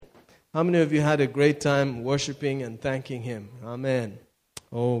How many of you had a great time worshiping and thanking Him? Amen.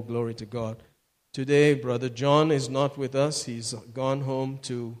 Oh, glory to God. Today, Brother John is not with us. He's gone home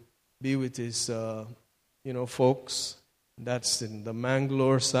to be with his, folks. That's in the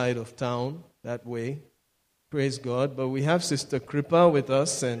Mangalore side of town, that way. Praise God. But we have Sister Kripa with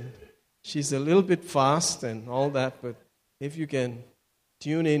us, and she's a little bit fast and all that, but if you can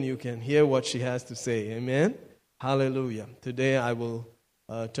tune in, you can hear what she has to say. Amen? Hallelujah. Today I will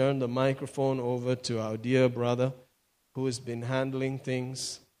turn the microphone over to our dear brother who has been handling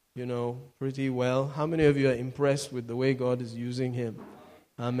things, pretty well. How many of you are impressed with the way God is using him?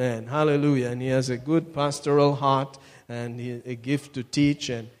 Amen. Hallelujah. And he has a good pastoral heart and a gift to teach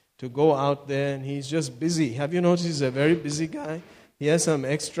and to go out there, and he's just busy. Have you noticed he's a very busy guy? He has some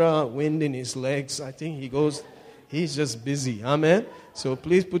extra wind in his legs. I think he's just busy. Amen. So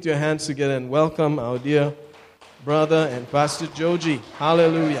please put your hands together and welcome our dear brother and Pastor Joji.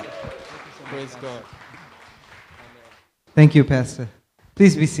 Hallelujah. Praise God. Thank you, Pastor.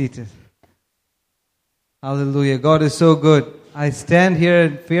 Please be seated. Hallelujah. God is so good. I stand here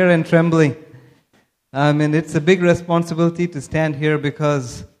in fear and trembling. It's a big responsibility to stand here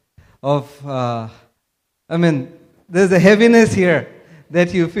because of, there's a heaviness here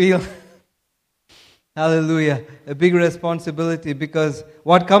that you feel. Hallelujah. A big responsibility because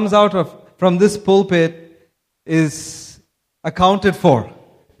what comes out from this pulpit is accounted for.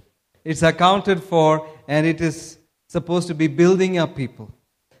 It's accounted for, and it is supposed to be building up people.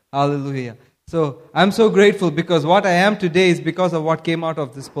 Hallelujah. So I'm so grateful because what I am today is because of what came out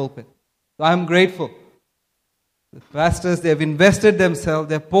of this pulpit. So I'm grateful. The pastors, they've invested themselves,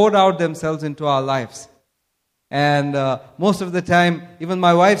 they've poured out themselves into our lives. And most of the time, even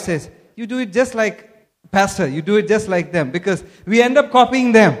my wife says, you do it just like Pastor, you do it just like them, because we end up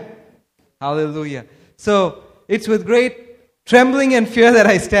copying them. Hallelujah. So it's with great trembling and fear that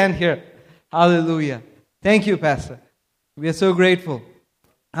I stand here. Hallelujah. Thank you, Pastor. We are so grateful.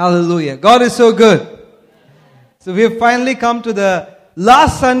 Hallelujah. God is so good. So we have finally come to the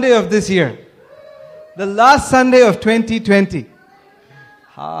last Sunday of this year. The last Sunday of 2020.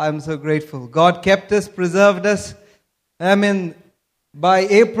 I'm so grateful. God kept us, preserved us. By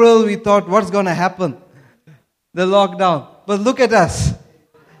April we thought, what's going to happen? The lockdown. But look at us.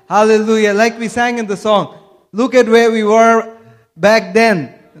 Hallelujah. Like we sang in the song. Look at where we were back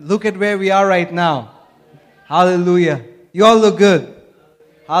then. Look at where we are right now. Hallelujah. You all look good.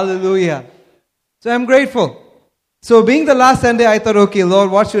 Hallelujah. So I'm grateful. So being the last Sunday, I thought, okay,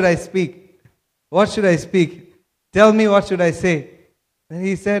 Lord, what should I speak? What should I speak? Tell me, what should I say? And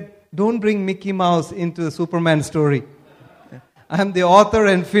He said, don't bring Mickey Mouse into the Superman story. I'm the author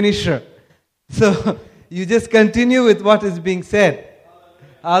and finisher. So you just continue with what is being said.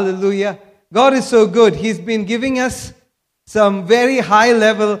 Hallelujah. God is so good. He's been giving us some very high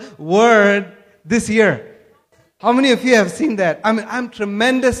level word this year. How many of you have seen that? I'm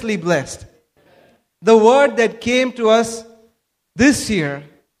tremendously blessed. The word that came to us this year,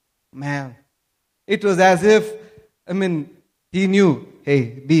 man, it was as if, He knew, hey,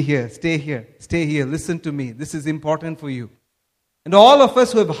 be here, stay here, listen to me. This is important for you. And all of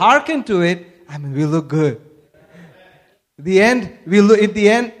us who have hearkened to it, we look good. At the end, we look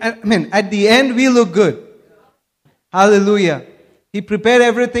good. Hallelujah. He prepared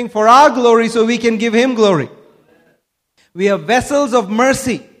everything for our glory so we can give Him glory. We are vessels of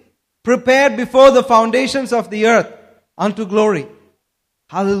mercy, prepared before the foundations of the earth unto glory.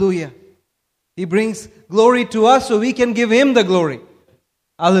 Hallelujah. He brings glory to us so we can give Him the glory.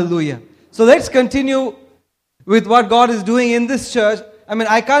 Hallelujah. So let's continue with what God is doing in this church.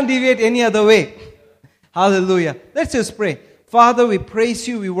 I can't deviate any other way. Hallelujah. Let's just pray. Father, we praise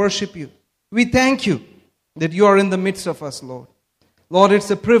You, we worship You. We thank You that You are in the midst of us, Lord. Lord,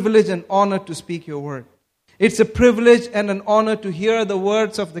 it's a privilege and honor to speak Your word. It's a privilege and an honor to hear the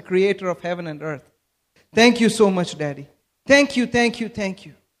words of the Creator of heaven and earth. Thank You so much, Daddy. Thank You, thank You, thank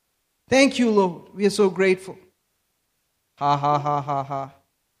You. Thank You, Lord. We are so grateful. Ha, ha, ha, ha, ha.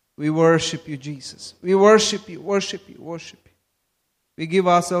 We worship You, Jesus. We worship You, worship You, worship You. We give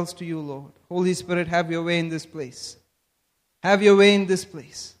ourselves to You, Lord. Holy Spirit, have Your way in this place. Have Your way in this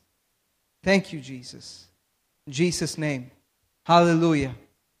place. Thank You, Jesus. In Jesus' name. Hallelujah.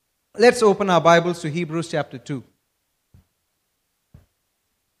 Let's open our Bibles to Hebrews chapter 2.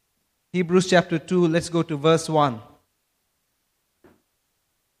 Hebrews chapter 2, let's go to verse 1.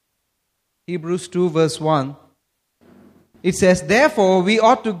 Hebrews 2 verse 1. It says, therefore we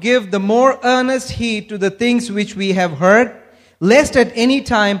ought to give the more earnest heed to the things which we have heard, lest at any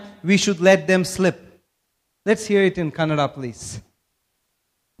time we should let them slip. Let's hear it in Kannada, please.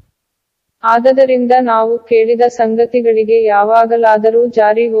 ಆದದರಿಂದ ನಾವು ಕೇಳಿದ ಸಂಗತಿಗಳಿಗೆ ಯಾವಾಗಲಾದರೂ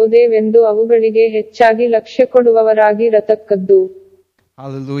ಜಾರಿ ಹೋದೆವೆಂದು ಅವುಗಳಿಗೆ ಹೆಚ್ಚಾಗಿ ಲಕ್ಷ್ಯ ಕೊಡುವವರಾಗಿ ಇರತಕ್ಕದ್ದು.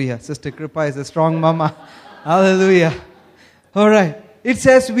 Hallelujah. Sister Kripa is a strong mama. Hallelujah. All right. It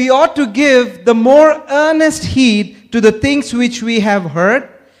says we ought to give the more earnest heed to the things which we have heard,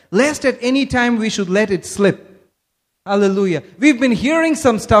 lest at any time we should let it slip. Hallelujah. We've been hearing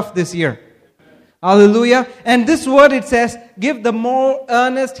some stuff this year. Hallelujah. And this word, it says, give the more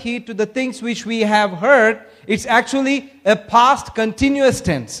earnest heed to the things which we have heard. It's actually a past continuous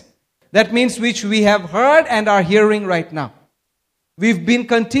tense. That means which we have heard and are hearing right now. We've been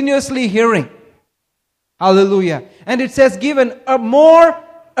continuously hearing. Hallelujah. And it says, give a more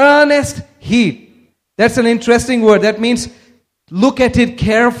earnest heed. That's an interesting word. That means look at it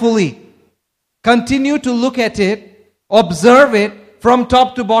carefully. Continue to look at it. Observe it from top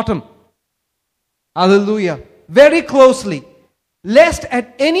to bottom. Hallelujah. Very closely. Lest at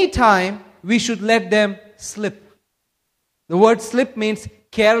any time we should let them slip. The word slip means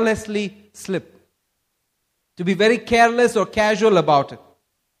carelessly slip. To be very careless or casual about it.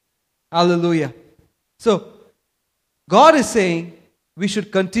 Hallelujah. So, God is saying we should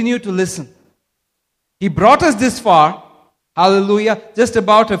continue to listen. He brought us this far. Hallelujah. Just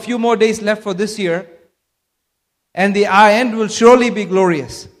about a few more days left for this year. And our end will surely be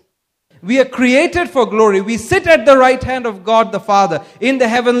glorious. We are created for glory. We sit at the right hand of God the Father in the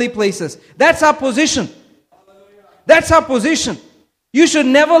heavenly places. That's our position. That's our position. You should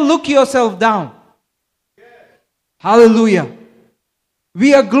never look yourself down. Hallelujah. We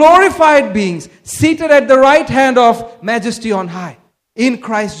are glorified beings seated at the right hand of Majesty on high in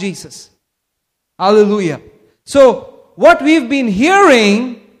Christ Jesus. Hallelujah. So, what we've been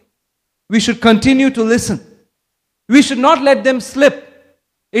hearing, we should continue to listen. We should not let them slip.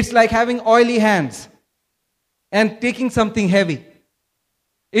 It's like having oily hands and taking something heavy.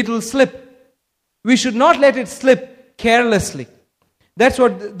 It will slip. We should not let it slip carelessly. That's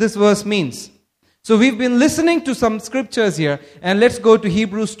what this verse means. So we've been listening to some scriptures here, and let's go to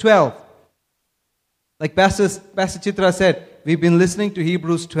Hebrews 12. Like Pastor Chitra said, we've been listening to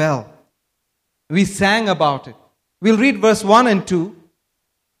Hebrews 12. We sang about it. We'll read verse 1 and 2.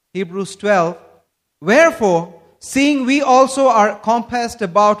 Hebrews 12. Wherefore, seeing we also are compassed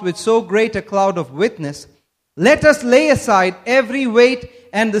about with so great a cloud of witness, let us lay aside every weight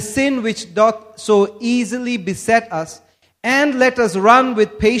and the sin which doth so easily beset us, and let us run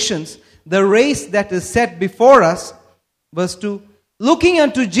with patience the race that is set before us. Verse 2. Looking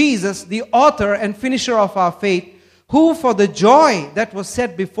unto Jesus, the author and finisher of our faith, who for the joy that was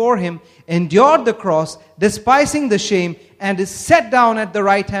set before him endured the cross, despising the shame, and is set down at the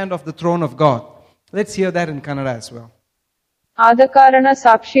right hand of the throne of God. Let's hear that in Kannada as well. ಆದಕಾರಣ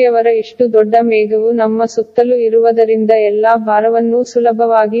ಸಾಕ್ಷಿಯವರ ಇಷ್ಟು ದೊಡ್ಡ ಮೇಘವು ನಮ್ಮ ಸುತ್ತಲೂ ಇರುವುದರಿಂದ ಎಲ್ಲಾ ಭಾರವನ್ನೂ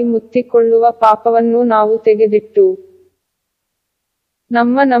ಸುಲಭವಾಗಿ ಮುತ್ತಿಕೊಳ್ಳುವ ಪಾಪವನ್ನೂ ನಾವು ತೆಗೆದಿಟ್ಟು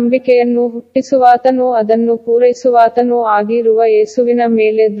ನಮ್ಮ ನಂಬಿಕೆಯನ್ನು ಹುಟ್ಟಿಸುವಾತನೂ ಅದನ್ನು ಪೂರೈಸುವಾತನೂ ಆಗಿರುವ ಯೇಸುವಿನ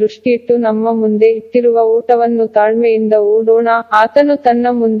ಮೇಲೆ ದೃಷ್ಟಿಯಿಟ್ಟು ನಮ್ಮ ಮುಂದೆ ಇಟ್ಟಿರುವ ಊಟವನ್ನು ತಾಳ್ಮೆಯಿಂದ ಓಡೋಣ. ಆತನು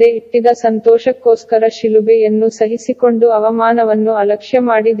ತನ್ನ ಮುಂದೆ ಇಟ್ಟಿದ ಸಂತೋಷಕ್ಕೋಸ್ಕರ ಶಿಲುಬೆಯನ್ನು ಸಹಿಸಿಕೊಂಡು ಅವಮಾನವನ್ನು ಅಲಕ್ಷ್ಯ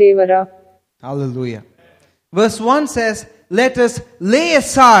ಮಾಡಿ ದೇವರ. Hallelujah. Verse 1 says, let us lay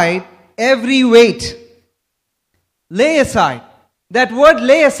aside every weight. Lay aside. That word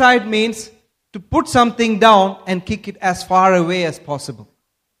lay aside means to put something down and kick it as far away as possible.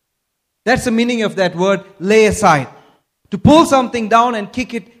 That's the meaning of that word, lay aside. To pull something down and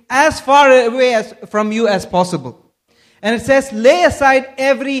kick it as far away from you as possible. And it says, lay aside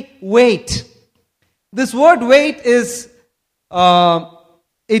every weight. This word weight is,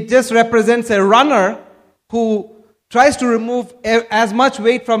 it just represents a runner who tries to remove as much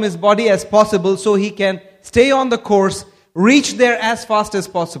weight from his body as possible so he can stay on the course, reach there as fast as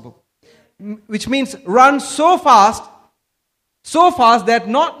possible. Which means run so fast that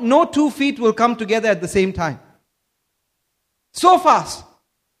no 2 feet will come together at the same time. So fast.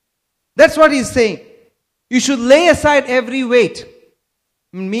 That's what he's saying. You should lay aside every weight.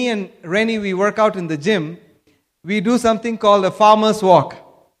 Me and Rennie, we work out in the gym. We do something called a farmer's walk.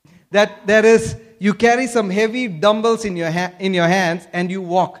 That is, you carry some heavy dumbbells in your hands and you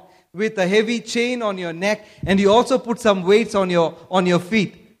walk with a heavy chain on your neck, and you also put some weights on your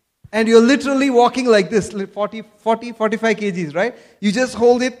feet. And you're literally walking like this, 40, 45 kgs, right? You just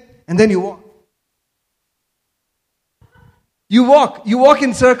hold it and then you walk. You walk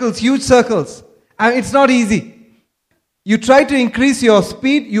in circles, huge circles. And it's not easy. You try to increase your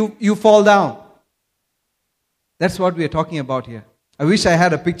speed, you fall down. That's what we are talking about here. I wish I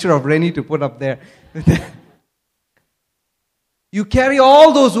had a picture of Rennie to put up there. You carry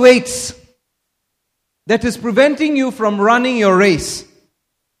all those weights that is preventing you from running your race.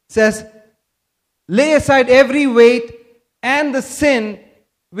 It says, Lay aside every weight and the sin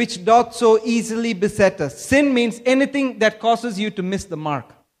which doth so easily beset us. Sin means anything that causes you to miss the mark.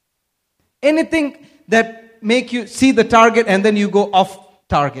 Anything that make you see the target and then you go off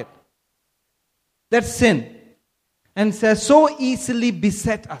target. That's sin. And says, so easily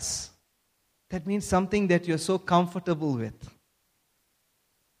beset us. That means something that you're so comfortable with.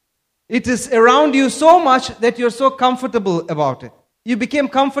 It is around you so much that you're so comfortable about it. You became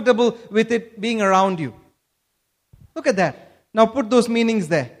comfortable with it being around you. Look at that. Now put those meanings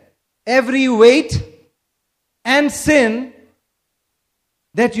there. Every weight and sin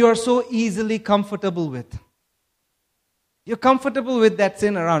that you're so easily comfortable with. You're comfortable with that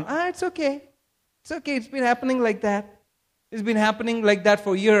sin around. It's okay. It's okay. It's been happening like that. It's been happening like that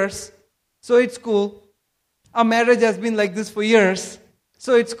for years. So it's cool. Our marriage has been like this for years.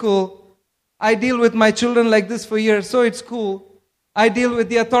 So it's cool. I deal with my children like this for years. So it's cool. I deal with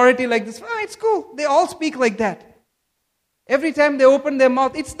the authority like this. It's cool. They all speak like that. Every time they open their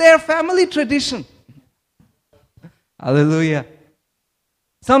mouth, it's their family tradition. Hallelujah.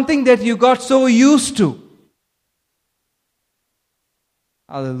 Something that you got so used to.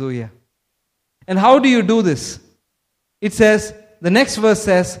 Hallelujah. And how do you do this? It says, the next verse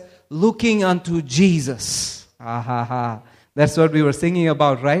says, looking unto Jesus. That's what we were singing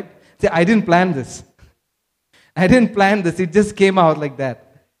about, right? See, I didn't plan this. It just came out like that.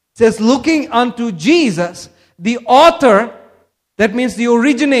 It says, looking unto Jesus, the author, that means the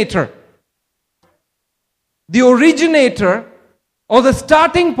originator. The originator or the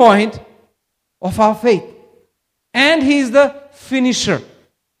starting point of our faith. And He is the finisher.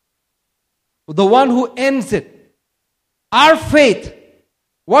 The one who ends it. Our faith,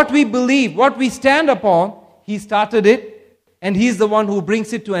 what we believe, what we stand upon, He started it and He's the one who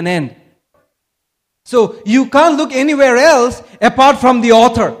brings it to an end. So you can't look anywhere else apart from the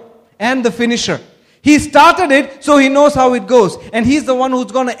author and the finisher. He started it, so He knows how it goes. And He's the one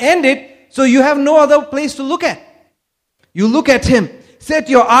who's going to end it, so you have no other place to look at. You look at Him. Set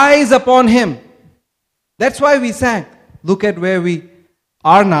your eyes upon Him. That's why we sang, look at where we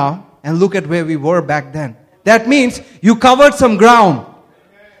are now and look at where we were back then. That means you covered some ground.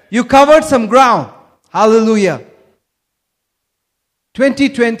 You covered some ground. Hallelujah.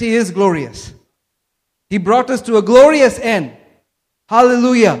 2020 is glorious. He brought us to a glorious end.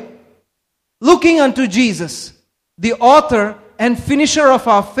 Hallelujah. Looking unto Jesus, the author and finisher of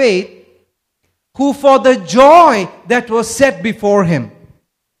our faith, who for the joy that was set before Him.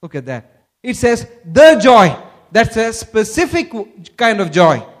 Look at that. It says, the joy. That's a specific kind of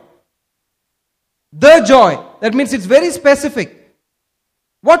joy. The joy. That means it's very specific.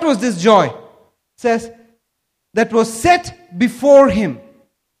 What was this joy? It says, that was set before Him.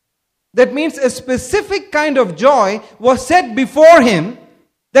 That means a specific kind of joy was set before Him.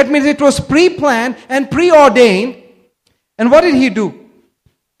 That means it was pre-planned and preordained. And what did He do?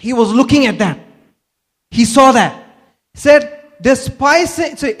 He was looking at that. He saw that. Said,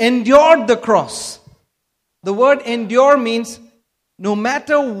 despising, so endured the cross. The word endure means no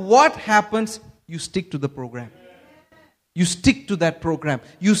matter what happens, you stick to the program. You stick to that program.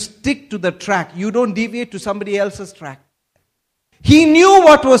 You stick to the track. You don't deviate to somebody else's track. He knew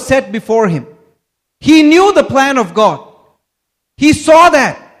what was set before Him. He knew the plan of God. He saw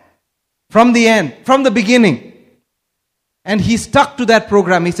that from the end, from the beginning. And He stuck to that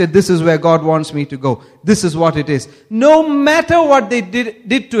program. He said, this is where God wants me to go. This is what it is. No matter what they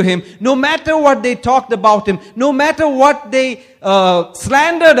did to Him, no matter what they talked about Him, no matter what they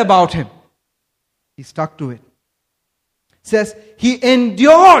slandered about Him, He stuck to it. It says, He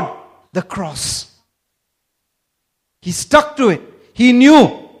endured the cross. He stuck to it. He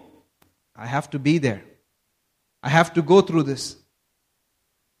knew, I have to be there. I have to go through this.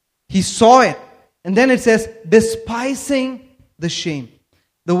 He saw it. And then it says, despising the shame.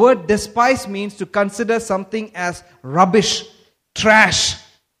 The word despise means to consider something as rubbish, trash,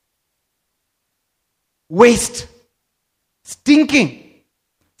 waste, stinking.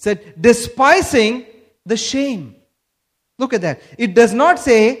 It said, despising the shame. Look at that. It does not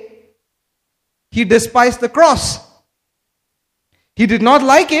say He despised the cross. He did not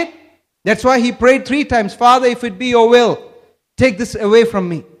like it. That's why He prayed 3 times, Father, if it be your will, take this away from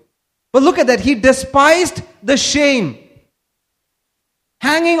me. But look at that. He despised the shame.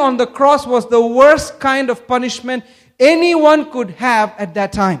 Hanging on the cross was the worst kind of punishment anyone could have at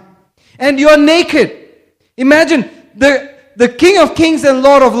that time. And you're naked. Imagine the King of Kings and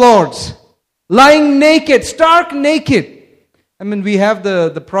Lord of Lords lying naked, stark naked. I mean, we have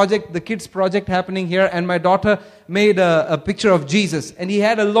the project, the kids project happening here, and my daughter made a picture of Jesus, and He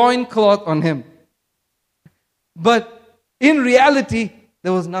had a loincloth on Him. But in reality,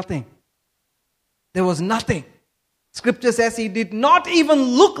 there was nothing. There was nothing. Scripture says he did not even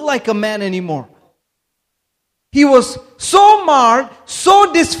look like a man anymore. He was so marred,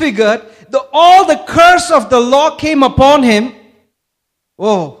 so disfigured, all the curse of the law came upon him.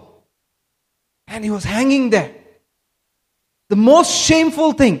 Oh, and he was hanging there. The most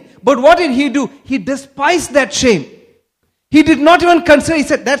shameful thing. But what did he do? He despised that shame. He did not even consider, he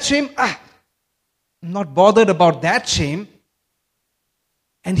said, that shame, I'm not bothered about that shame.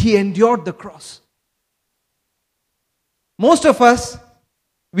 And he endured the cross. Most of us,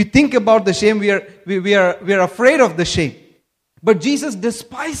 we think about the shame, we are afraid of the shame. But Jesus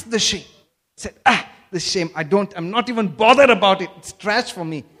despised the shame. He said, the shame, I'm not even bothered about it. It's trash for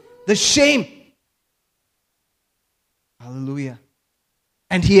me. The shame. Hallelujah.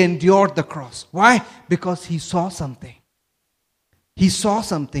 And he endured the cross. Why? Because he saw something. He saw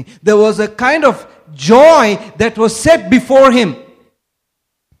something. There was a kind of joy that was set before him.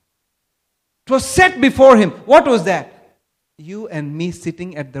 It was set before him. What was that? You and me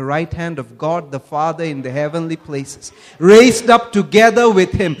sitting at the right hand of God the Father in the heavenly places. Raised up together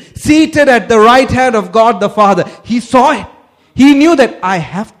with him. Seated at the right hand of God the Father. He saw it. He knew that I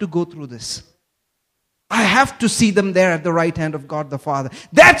have to go through this. I have to see them there at the right hand of God the Father.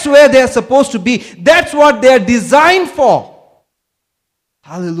 That's where they are supposed to be. That's what they are designed for.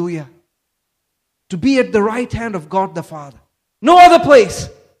 Hallelujah. To be at the right hand of God the Father. No other place.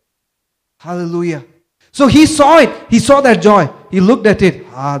 Hallelujah. So he saw it. He saw that joy. He looked at it.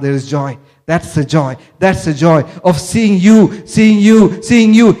 There is joy. That's the joy. That's the joy of seeing you, seeing you,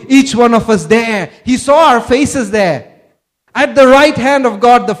 seeing you. Each one of us there. He saw our faces there. At the right hand of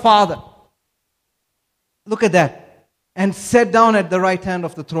God the Father. Look at that. And sat down at the right hand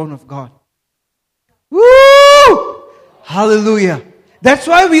of the throne of God. Woo! Hallelujah. That's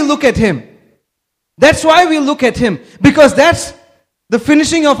why we look at him. That's why we look at him. Because that's the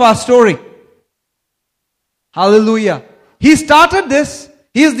finishing of our story. Hallelujah. He started this.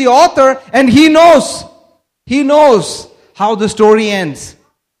 He is the author and he knows. He knows how the story ends.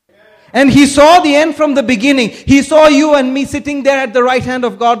 And he saw the end from the beginning. He saw you and me sitting there at the right hand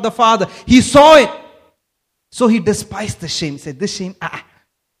of God the Father. He saw it. So he despised the shame. He said, this shame,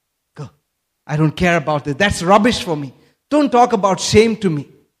 go. I don't care about it. That's rubbish for me. Don't talk about shame to me.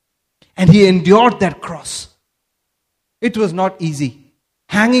 And he endured that cross. It was not easy.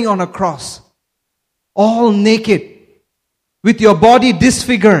 Hanging on a cross. All naked. With your body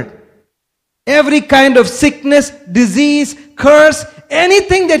disfigured. Every kind of sickness, disease, curse,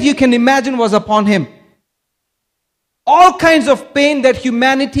 anything that you can imagine was upon him. All kinds of pain that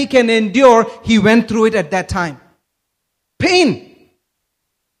humanity can endure, he went through it at that time. Pain.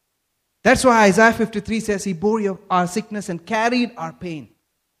 That's why Isaiah 53 says he bore our sickness and carried our pain.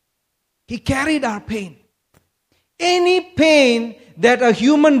 He carried our pain. Any pain that a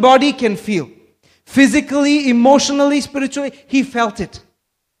human body can feel, physically, emotionally, spiritually, he felt it.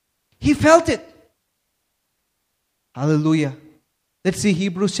 He felt it. Hallelujah. Let's see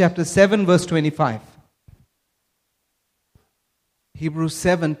Hebrews chapter 7 verse 25. Hebrews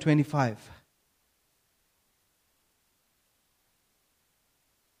 7:25.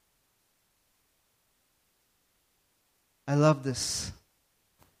 I love this.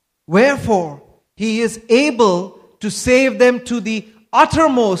 Wherefore, he is able to save them to the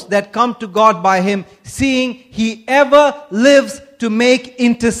uttermost that come to God by him, seeing he ever lives to make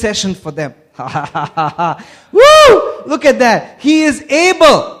intercession for them. Woo! Look at that. He is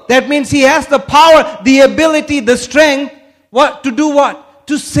able. That means he has the power, the ability, the strength. What? To do what?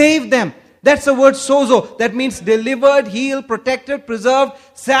 To save them. That's the word sozo. That means delivered, healed, protected, preserved,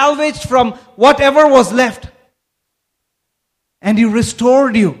 salvaged from whatever was left. And he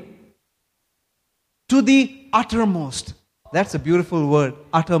restored you to the uttermost. That's a beautiful word.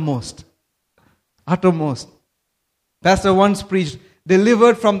 Uttermost. Uttermost. Pastor once preached,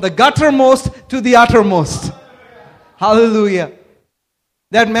 delivered from the guttermost to the uttermost. Hallelujah.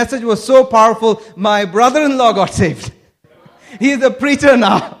 That message was so powerful. My brother-in-law got saved. He is a preacher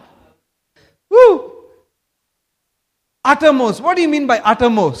now. Woo! Uttermost. What do you mean by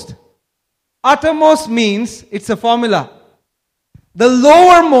uttermost? Uttermost means, it's a formula. The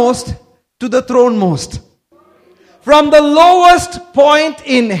lowermost to the thronemost. From the lowest point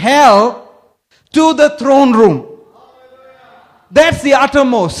in hell to the throne room. That's the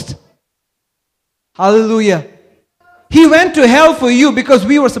uttermost. Hallelujah. He went to hell for you because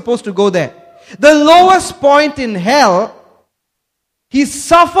we were supposed to go there. The lowest point in hell, he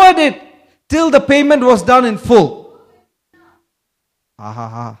suffered it till the payment was done in full.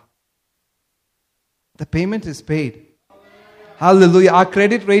 The payment is paid. Hallelujah. Our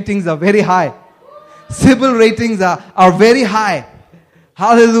credit ratings are very high. Civil ratings are very high.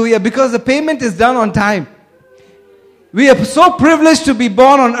 Hallelujah. Because the payment is done on time. We are so privileged to be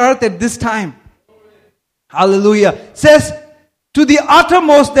born on earth at this time. Hallelujah. Says, to the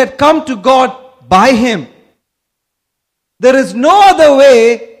uttermost that come to God by Him. There is no other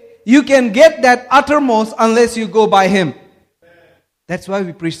way you can get that uttermost unless you go by Him. That's why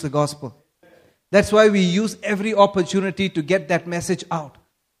we preach the gospel. That's why we use every opportunity to get that message out.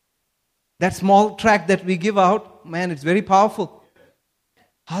 That small tract that we give out, man, it's very powerful.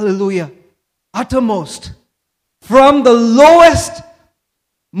 Hallelujah. Uttermost. From the lowest,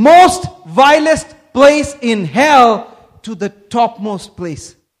 most vilest place in hell to the topmost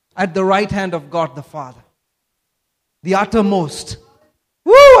place at the right hand of God the Father. The uttermost.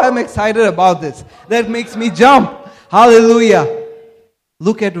 Woo! I'm excited about this. That makes me jump. Hallelujah.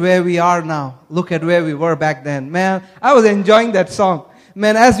 Look at where we are now. Look at where we were back then. Man, I was enjoying that song.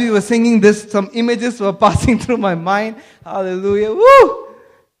 Man, as we were singing this, some images were passing through my mind. Hallelujah. Woo!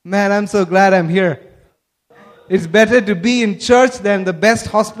 Man, I'm so glad I'm here. It's better to be in church than the best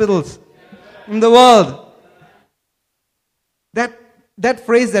hospitals in the world. That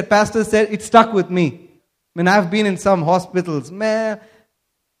phrase that pastor said, it stuck with me. When I've been in some hospitals, man,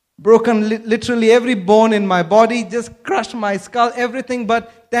 broken literally every bone in my body, just crushed my skull, everything,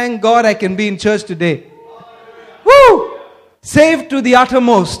 but thank God I can be in church today. Woo! Saved to the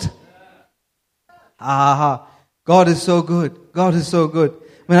uttermost. Aha. God is so good. God is so good.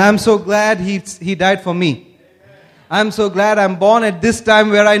 Man, I'm so glad He died for me. I'm so glad I'm born at this time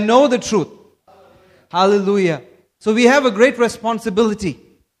where I know the truth. Hallelujah. So we have a great responsibility.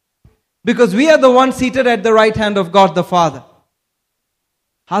 Because we are the ones seated at the right hand of God the Father.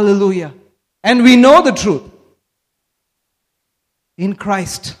 Hallelujah. And we know the truth. In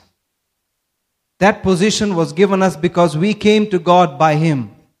Christ. That position was given us because we came to God by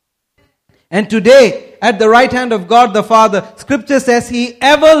Him. And today, at the right hand of God the Father, Scripture says He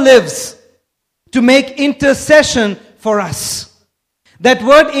ever lives to make intercession for us. That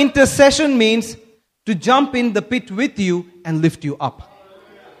word intercession means to jump in the pit with you and lift you up.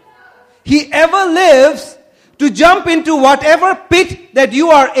 He ever lives to jump into whatever pit that you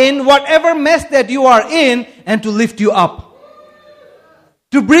are in, whatever mess that you are in, and to lift you up.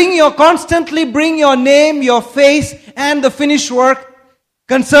 To constantly bring your name, your face, and the finished work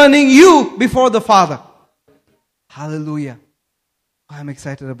concerning you before the Father. Hallelujah. I'm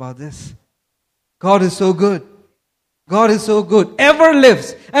excited about this. God is so good. God is so good. Ever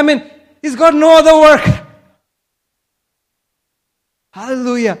lives. I mean, He's got no other work.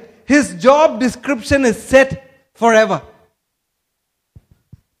 Hallelujah. His job description is set forever.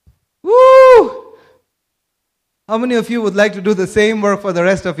 Woo! How many of you would like to do the same work for the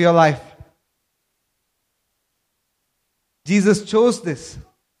rest of your life? Jesus chose this.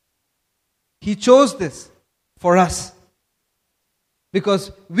 He chose this for us.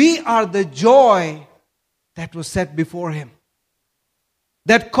 Because we are the joy that was set before Him.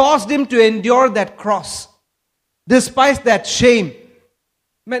 That caused Him to endure that cross. Despite that shame.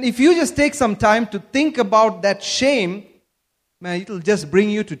 Man, if you just take some time to think about that shame, man, it'll just bring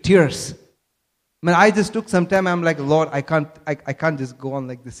you to tears. Man, I just took some time. I'm like, Lord, I can't just go on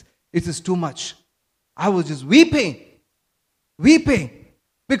like this. It is too much. I was just weeping.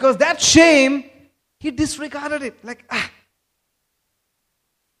 Because that shame, He disregarded it.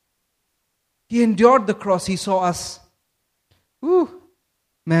 He endured the cross. He saw us. Woo.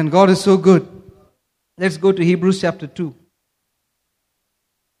 Man, God is so good. Let's go to Hebrews chapter 2.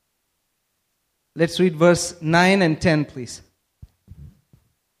 Let's read verse 9 and 10, please.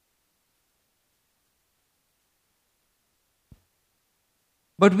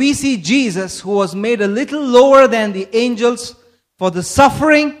 But we see Jesus, who was made a little lower than the angels for the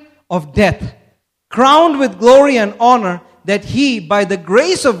suffering of death, crowned with glory and honor, that He, by the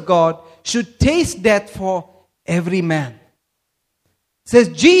grace of God, should taste death for every man. It says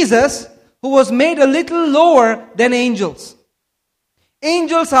Jesus, who was made a little lower than angels.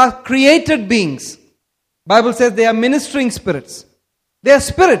 Angels are created beings. Bible says they are ministering spirits. They are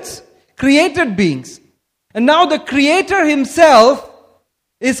spirits, created beings. And now the Creator Himself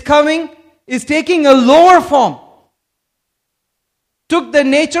is taking a lower form. Took the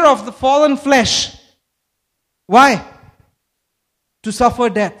nature of the fallen flesh. Why? To suffer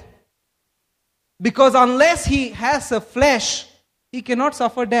death. Because unless He has a flesh, He cannot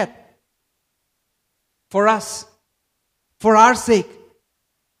suffer death. For us. For our sake.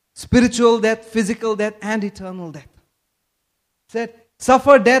 Spiritual death, physical death, and eternal death. It said,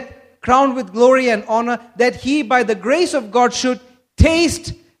 suffer death, crowned with glory and honor, that He, by the grace of God, should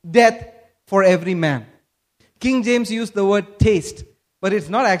taste death for every man. King James used the word taste, but it's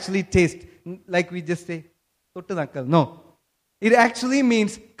not actually taste, like we just say, no. It actually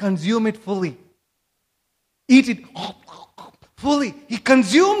means consume it fully. Eat it fully. He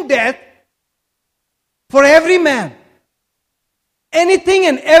consumed death for every man. Anything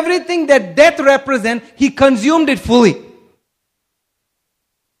and everything that death represents, He consumed it fully.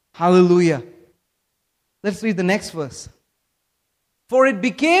 Hallelujah. Let's read the next verse. For it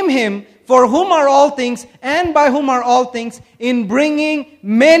became Him, for whom are all things, and by whom are all things, in bringing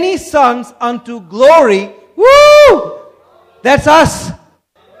many sons unto glory. Woo! That's us.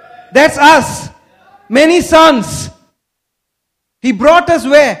 That's us. Many sons. He brought us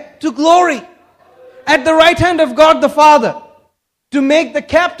where? To glory. At the right hand of God the Father. To make the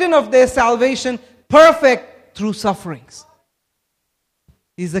captain of their salvation perfect through sufferings.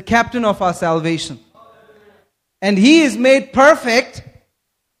 He's the captain of our salvation. And He is made perfect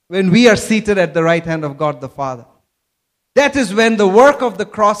when we are seated at the right hand of God the Father. That is when the work of the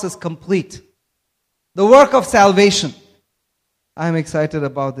cross is complete. The work of salvation. I'm excited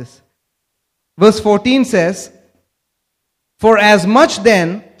about this. Verse 14 says, for as much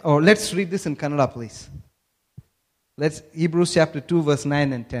then, or let's read this in Kannada please. Let's Hebrews chapter 2 verse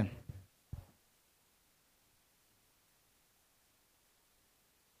 9 and 10.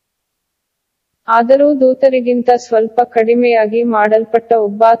 ಆದರೂ ದೂತರಿಗಿಂತ ಸ್ವಲ್ಪ ಕಡಿಮೆಯಾಗಿ ಮಾಡಲ್ಪಟ್ಟ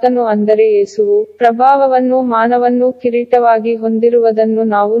ಒಬ್ಬಾತನು ಅಂದರೆ ಯೇಸುವು ಪ್ರಭಾವವನ್ನು ಮಾನವನ್ನು ಕಿರೀಟವಾಗಿ ಹೊಂದಿರುವುದನ್ನು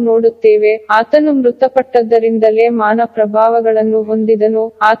ನಾವು ನೋಡುತ್ತೇವೆ. ಆತನು ಮೃತಪಟ್ಟದ್ದರಿಂದಲೇ ಮಾನ ಪ್ರಭಾವಗಳನ್ನು ಹೊಂದಿದನು.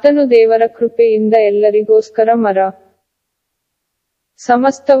 ಆತನು ದೇವರ ಕೃಪೆಯಿಂದ ಎಲ್ಲರಿಗೋಸ್ಕರ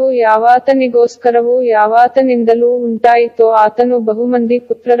ಸಮಸ್ತವು ಯಾವಾತನಿಗೋಸ್ಕರವೂ ಯಾವಾತನಿಂದಲೂ ಉಂಟಾಯಿತೋ ಆತನು ಬಹುಮಂದಿ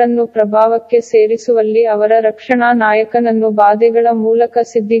ಪುತ್ರರನ್ನು ಪ್ರಭಾವಕ್ಕೆ ಸೇರಿಸುವಲ್ಲಿ ಅವರ ರಕ್ಷಣಾ ನಾಯಕನನ್ನು ಬಾಧೆಗಳ ಮೂಲಕ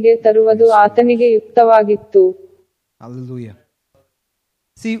ಸಿದ್ಧಿಗೆ ತರುವುದು ಆತನಿಗೆ ಯುಕ್ತವಾಗಿತ್ತು. Hallelujah.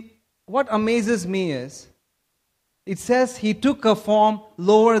 See, what amazes me is, it says He took a form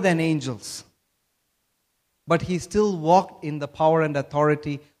lower than angels, but He still walked in the power and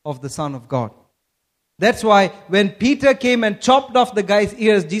authority of the Son of God. That's why when Peter came and chopped off the guy's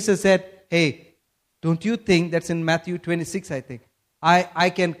ears, Jesus said, hey, don't you think, that's in Matthew 26 I think, I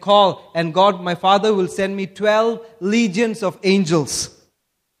can call and God my Father will send me 12 legions of angels.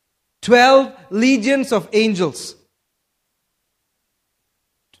 12 legions of angels.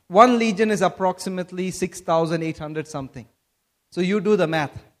 One legion is approximately 6,800 something. So you do the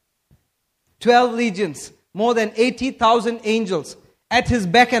math. 12 legions, more than 80,000 angels at His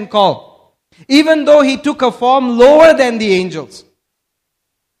beck and call. Even though He took a form lower than the angels.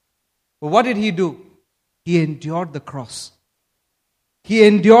 But what did He do? He endured the cross. He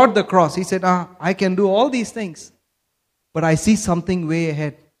endured the cross. He said, I can do all these things, but I see something way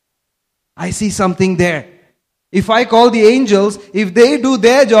ahead. I see something there. If I call the angels, if they do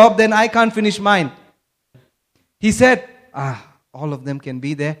their job, then I can't finish mine. He said, all of them can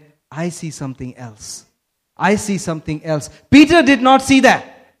be there. I see something else. I see something else. Peter did not see that.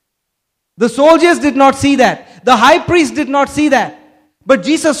 The soldiers did not see that. The high priest did not see that. But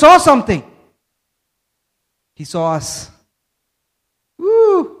Jesus saw something. He saw us.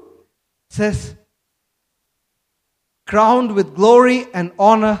 Woo! It says, crowned with glory and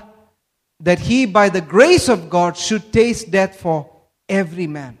honor, that He by the grace of God should taste death for every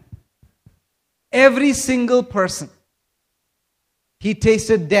man. Every single person. He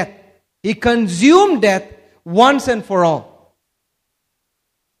tasted death. He consumed death once and for all.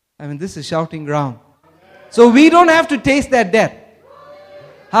 I mean, this is shouting ground. So we don't have to taste that death.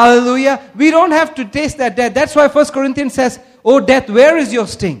 Hallelujah. We don't have to taste that death. That's why 1 Corinthians says, oh death, where is your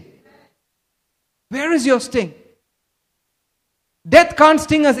sting? Where is your sting? Death can't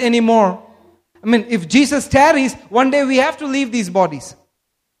sting us anymore. I mean, if Jesus tarries, one day we have to leave these bodies.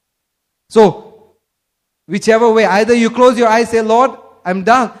 So, whichever way, either you close your eyes, say, Lord, I'm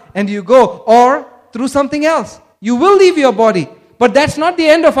done, and you go, or through something else. You will leave your body. But that's not the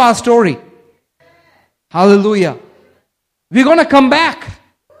end of our story. Hallelujah. We're going to come back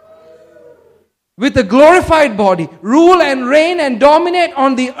with a glorified body, rule and reign and dominate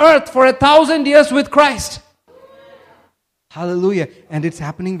on the earth for 1,000 years with Christ. Hallelujah. And it's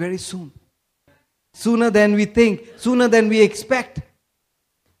happening very soon. Sooner than we think, sooner than we expect.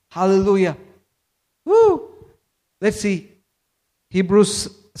 Hallelujah. Woo. Let's see.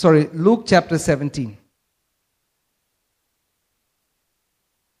 Luke chapter 17.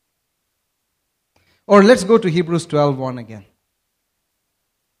 Or let's go to Hebrews 12:1 again.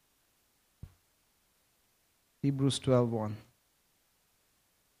 Hebrews 12:1.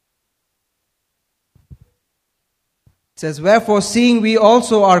 It says, wherefore, seeing we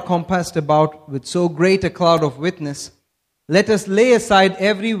also are compassed about with so great a cloud of witness, let us lay aside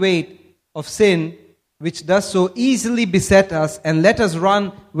every weight of sin which does so easily beset us, and let us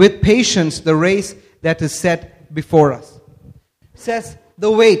run with patience the race that is set before us. says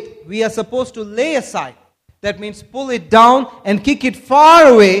the weight. We are supposed to lay aside. That means pull it down and kick it far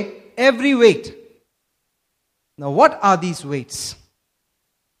away, every weight. Now, what are these weights?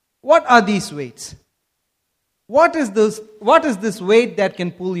 What are these weights? What is this weight that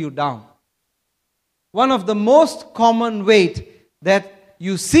can pull you down? One of the most common weight that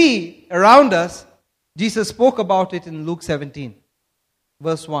you see around us, Jesus spoke about it in Luke 17,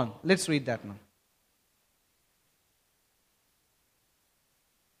 verse 1. Let's read that now.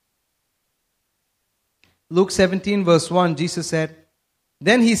 Luke 17, verse 1, Jesus said,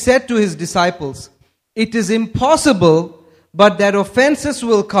 "Then he said to his disciples, 'It is impossible, but that offenses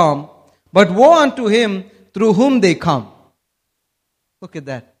will come, but woe unto him through whom they come.'" Look at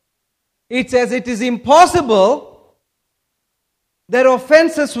that. It says it is impossible that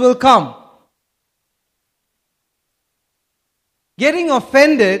offenses will come. Getting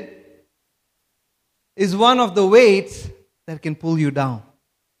offended is one of the weights that can pull you down.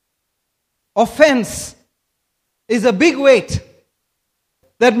 Offense is a big weight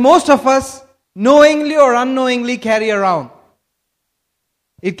that most of us knowingly or unknowingly carry around.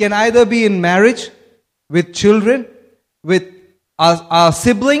 It can either be in marriage, with children, with our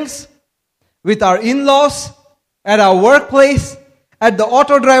siblings, with our in-laws, at our workplace, at the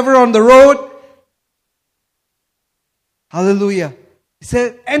auto driver on the road. Hallelujah. He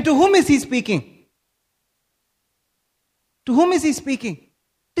said, and to whom is he speaking? To whom is he speaking?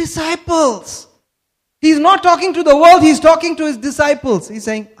 Disciples. He's not talking to the world, he's talking to his disciples. He's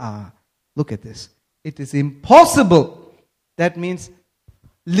saying, look at this. It is impossible. That means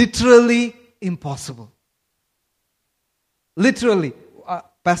literally impossible. Literally.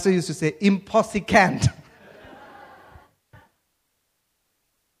 Pastor used to say, impossicant.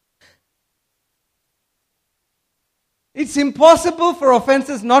 It's impossible for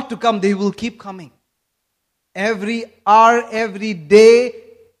offenses not to come. They will keep coming. Every hour, every day,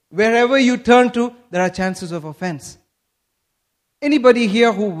 wherever you turn to, there are chances of offense. Anybody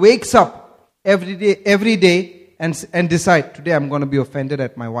here who wakes up every day and decide, today I'm going to be offended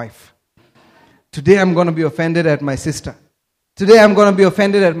at my wife. Today I'm going to be offended at my sister. Today I'm going to be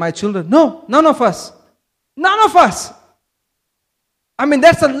offended at my children. No, none of us. None of us. I mean,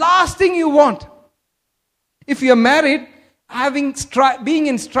 that's the last thing you want. If you're married, being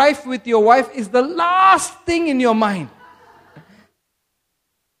in strife with your wife is the last thing in your mind.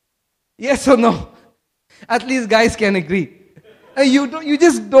 Yes or no? At least guys can agree. You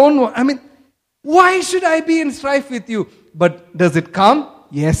just don't want. I mean, why should I be in strife with you? But does it come?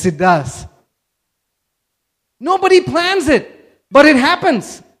 Yes, it does. Nobody plans it, but it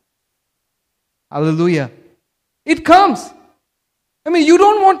happens. Hallelujah. It comes. I mean, you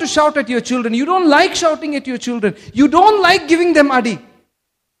don't want to shout at your children. You don't like shouting at your children. You don't like giving them adi.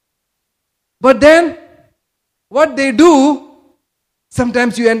 But then, what they do,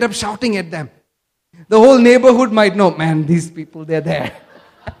 sometimes you end up shouting at them. The whole neighborhood might know, man, these people, they're there.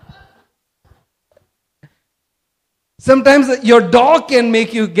 Sometimes your dog can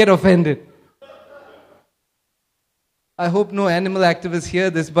make you get offended. I hope no animal activists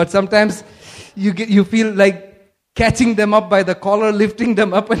hear this, but sometimes you feel like catching them up by the collar, lifting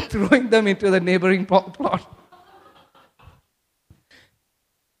them up and throwing them into the neighboring plot.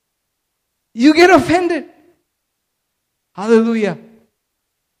 You get offended. Hallelujah.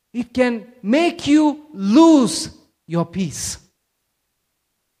 It can make you lose your peace.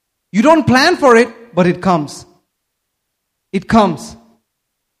 You don't plan for it, but it comes. It comes.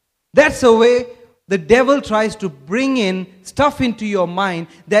 That's the way the devil tries to bring in stuff into your mind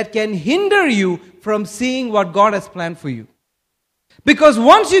that can hinder you from seeing what God has planned for you. Because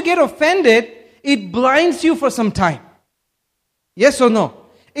once you get offended, it blinds you for some time. Yes or no?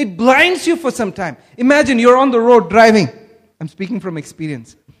 It blinds you for some time. Imagine you're on the road driving. I'm speaking from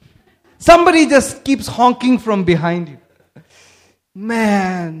experience. Somebody just keeps honking from behind you.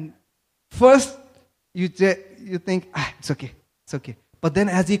 Man, first you think, it's okay. But then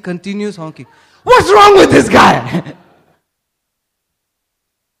as he continues honking, what's wrong with this guy?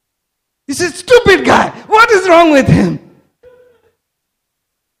 He said, stupid guy, what is wrong with him?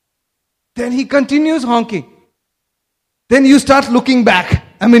 Then he continues honking. Then you start looking back.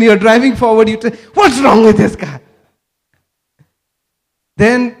 I mean, you're driving forward, you say, what's wrong with this guy?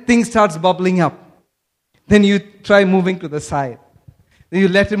 Then things starts bubbling up. Then you try moving to the side. Then you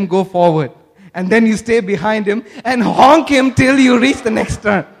let him go forward. And then you stay behind him and honk him till you reach the next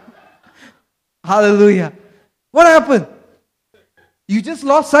turn. Hallelujah. What happened? You just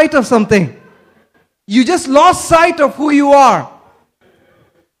lost sight of something. You just lost sight of who you are.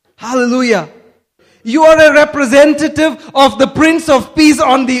 Hallelujah. You are a representative of the Prince of Peace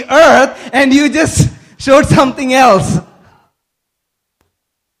on the earth, and you just showed something else.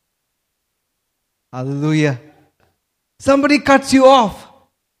 Hallelujah. Somebody cuts you off.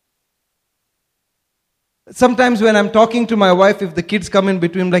 Sometimes when I'm talking to my wife, if the kids come in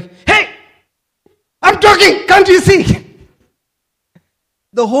between, I'm like, hey, I'm talking, can't you see?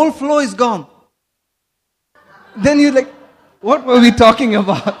 The whole flow is gone. Then you're like, what were we talking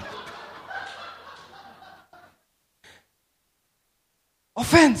about?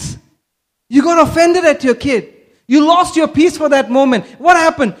 Offense. You got offended at your kid. You lost your peace for that moment. What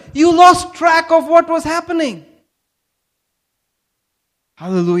happened? You lost track of what was happening.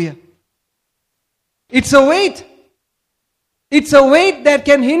 Hallelujah. It's a weight. It's a weight that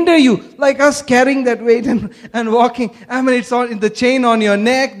can hinder you. Like us carrying that weight and walking. I mean, it's on in the chain on your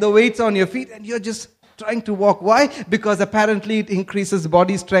neck, the weight's on your feet, and you're just trying to walk. Why? Because apparently it increases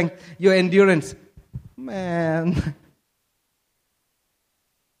body strength, your endurance. Man.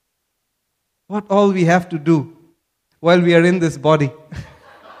 What all we have to do while we are in this body.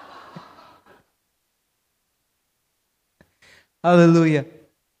 Hallelujah.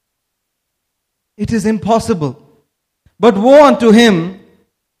 It is impossible. But woe unto him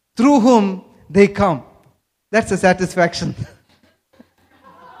through whom they come. That's a satisfaction.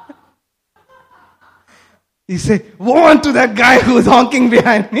 You say, woe unto that guy who's honking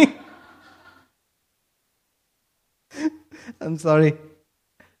behind me. I'm sorry.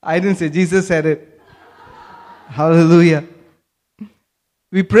 I didn't say, Jesus said it. Hallelujah.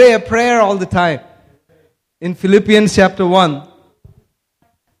 We pray a prayer all the time. In Philippians chapter 1,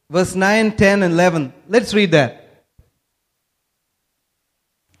 verse 9, 10, and 11. Let's read that.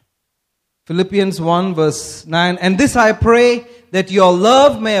 Philippians 1, verse 9. And this I pray, that your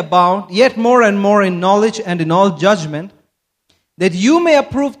love may abound, yet more and more in knowledge and in all judgment, that you may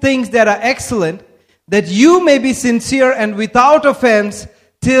approve things that are excellent, that you may be sincere and without offense,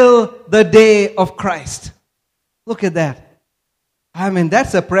 till the day of Christ. Look at that. I mean,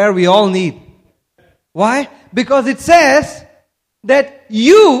 that's a prayer we all need. Why? Because it says that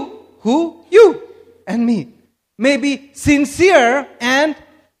you, who? You and me, may be sincere and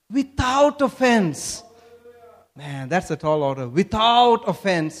without offense. Man, that's a tall order. Without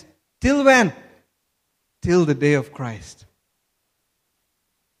offense. Till when? Till the day of Christ.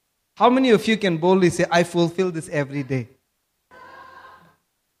 How many of you can boldly say, I fulfill this every day?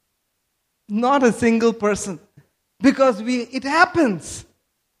 Not a single person. Because it happens.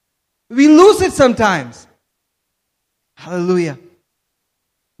 We lose it sometimes. Hallelujah.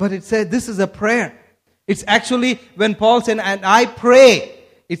 But it said this is a prayer. It's actually, when Paul said, and I pray,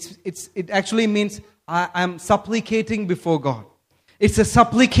 it actually means I'm supplicating before God. It's a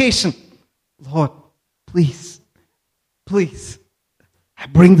supplication. Lord, please, I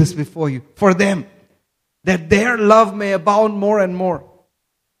bring this before you for them, that their love may abound more and more,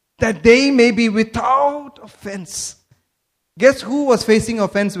 that they may be without offense. Guess who was facing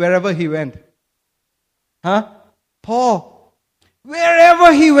offense wherever he went? Paul.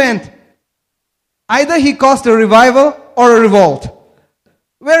 Wherever he went, either he caused a revival or a revolt.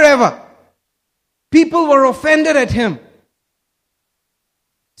 Wherever. People were offended at him.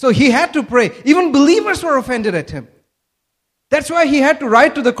 So he had to pray. Even believers were offended at him. That's why he had to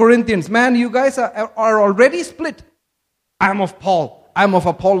write to the Corinthians, man, you guys are already split. I'm of Paul. I'm of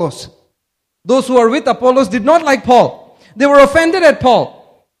Apollos. Those who are with Apollos did not like Paul. They were offended at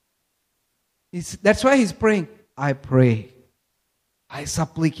Paul. That's why he's praying. I pray. I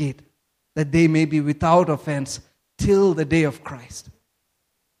supplicate that they may be without offense till the day of Christ.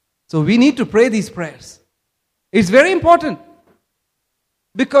 So we need to pray these prayers. It's very important.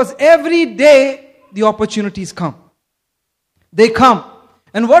 Because every day the opportunities come. They come.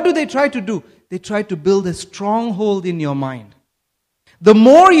 And what do they try to do? They try to build a stronghold in your mind. The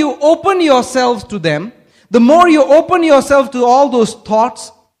more you open yourselves to them, the more you open yourself to all those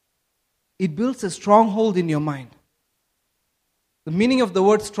thoughts, it builds a stronghold in your mind. The meaning of the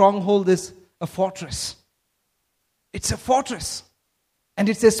word stronghold is a fortress. It's a fortress. And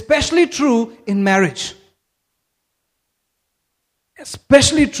it's especially true in marriage.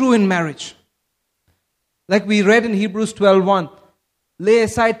 Especially true in marriage. Like we read in Hebrews 12:1, lay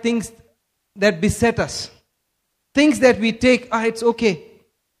aside things that beset us. Things that we take, it's okay.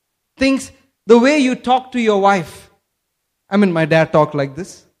 Things, the way you talk to your wife. I mean, my dad talked like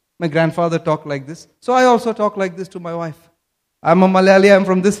this. My grandfather talked like this. So I also talk like this to my wife. I'm a Malayali, I'm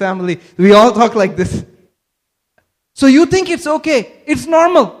from this family. We all talk like this. So you think it's okay. It's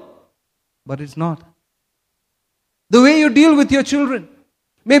normal. But it's not. The way you deal with your children.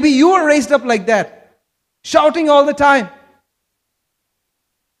 Maybe you were raised up like that. Shouting all the time.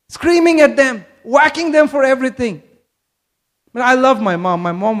 Screaming at them. Whacking them for everything. But I love my mom.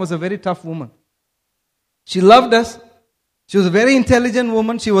 My mom was a very tough woman. She loved us. She was a very intelligent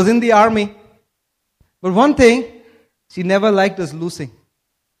woman. She was in the army. But one thing, she never liked us losing.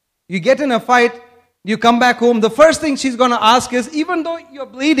 You get in a fight, you come back home, the first thing she's going to ask is, even though you're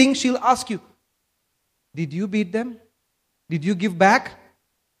bleeding, she'll ask you, did you beat them? Did you give back?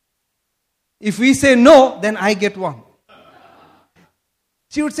 If we say no, then I get one.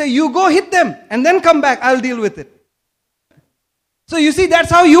 She would say, you go hit them and then come back, I'll deal with it. So you see, that's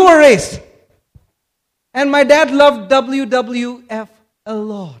how you were raised. And my dad loved WWF a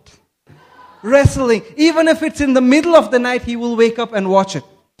lot. Wrestling. Even if it's in the middle of the night, he will wake up and watch it.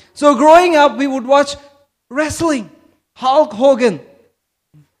 So growing up, we would watch wrestling. Hulk Hogan.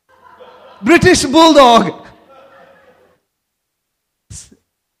 British Bulldog.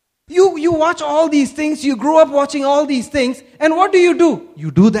 You watch all these things, you grow up watching all these things, and what do?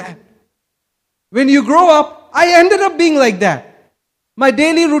 You do that. When you grow up, I ended up being like that. My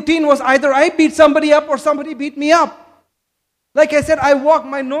daily routine was either I beat somebody up or somebody beat me up. Like I said, I walk,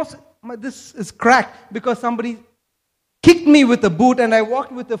 my nose, this is cracked because somebody kicked me with a boot and I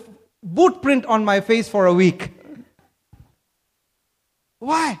walked with a boot print on my face for a week.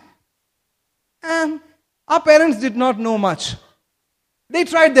 Why? Our parents did not know much. They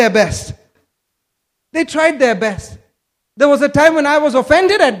tried their best. They tried their best. There was a time when I was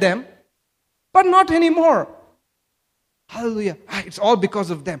offended at them, but not anymore. Hallelujah. It's all because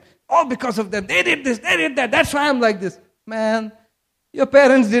of them. All because of them. They did this, they did that. That's why I'm like this. Man, your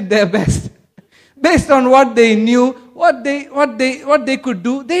parents did their best. Based on what they knew, what they could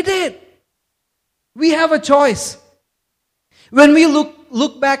do, they did. We have a choice. When we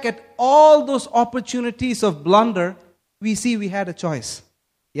look back at all those opportunities of blunder, we see we had a choice.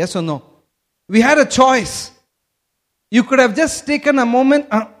 Yes or no? We had a choice. You could have just taken a moment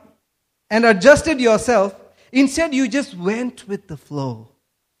and adjusted yourself. Instead, you just went with the flow.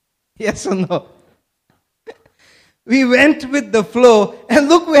 Yes or no? We went with the flow, and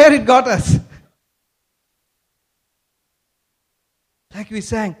look where it got us. Like we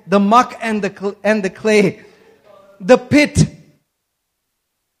sang, the muck and the clay, the pit.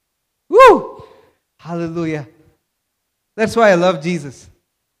 Woo! Hallelujah. That's why I love Jesus.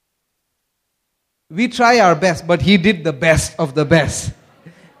 We try our best, but He did the best of the best.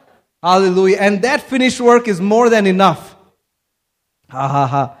 Hallelujah. And that finished work is more than enough. Ha ha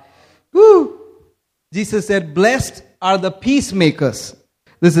ha. Woo! Jesus said, blessed are the peacemakers.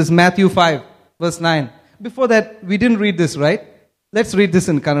 This is Matthew 5, verse 9. Before that, we didn't read this, right? Let's read this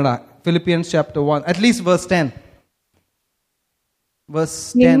in Kannada. Philippians chapter 1, at least verse 10.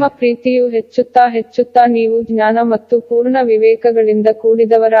 Verse 10. ನಿಮ್ಮ ಪ್ರೀತಿಯು ಹೆಚ್ಚುತ್ತಾ ಹೆಚ್ಚುತ್ತಾ ನೀವು ಜ್ಞಾನ ಮತ್ತು ಪೂರ್ಣ ವಿವೇಕಗಳಿಂದ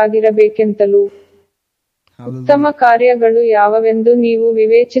ಕೂಡಿದವರಾಗಿರಬೇಕೆಂತಲೂ ಉತ್ತಮ ಕಾರ್ಯಗಳು ಯಾವವೆಂದು ನೀವು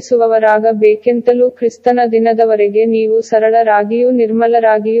ವಿವೇಚಿಸುವವರಾಗಬೇಕೆಂತಲೂ ಕ್ರಿಸ್ತನ ದಿನದವರೆಗೆ ನೀವು ಸರಳರಾಗಿಯೂ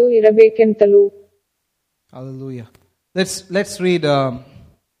ನಿರ್ಮಲರಾಗಿಯೂ ಇರಬೇಕೆಂತಲೂ. Hallelujah. Let's read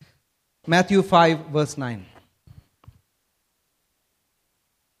Matthew 5 verse 9.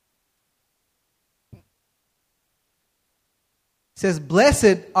 It says,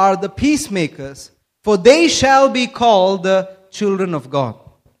 blessed are the peacemakers, for they shall be called the children of God.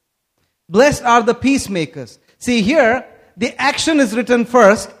 Blessed are the peacemakers. See here, the action is written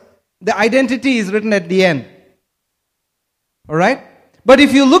first, the identity is written at the end. Alright? But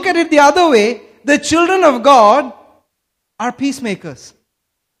if you look at it the other way, the children of God are peacemakers.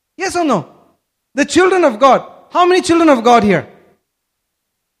 Yes or no? The children of God. How many children of God here?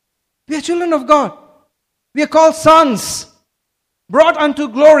 We are children of God. We are called sons, brought unto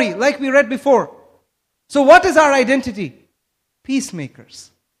glory, like we read before. So what is our identity? Peacemakers.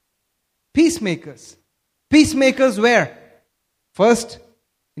 Peacemakers. Peacemakers where? First,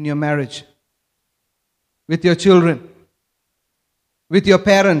 in your marriage. With your children. With your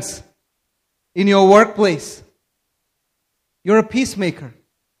parents. In your workplace. You're a peacemaker.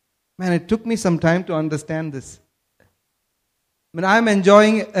 Man, it took me some time to understand this. I mean, I'm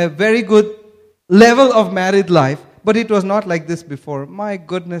enjoying a very good level of married life, but it was not like this before. My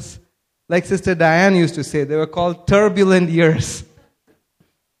goodness. Like Sister Diane used to say, they were called turbulent years.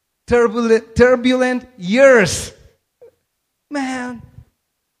 Turbulent years. Man.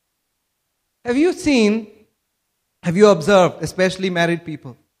 Have you observed, especially married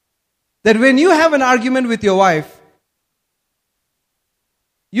people, that when you have an argument with your wife,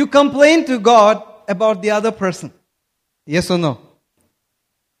 you complain to God about the other person? Yes or no?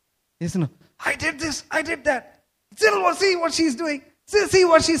 Yes or no? I did this, I did that. Still, see what she's doing. Still, see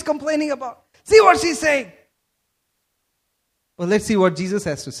what she's complaining about. See what she's saying. Well, let's see what Jesus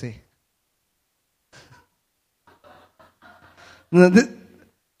has to say. No,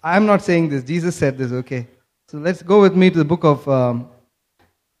 I'm not saying this. Jesus said this, okay. So let's go with me to the book of...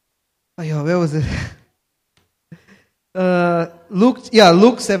 where was it?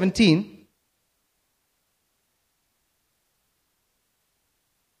 Luke 17.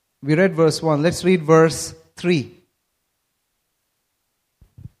 We read verse 1. Let's read verse 3.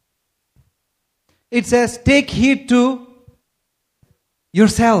 It says, take heed to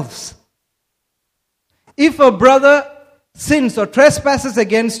yourselves. If a brother sins or trespasses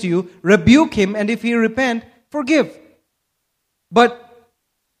against you, rebuke him, and if he repent, forgive. But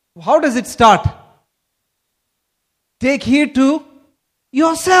how does it start? Take heed to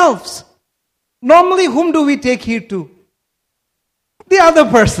yourselves. Normally, whom do we take heed to? The other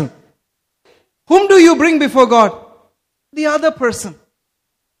person. Whom do you bring before God? The other person.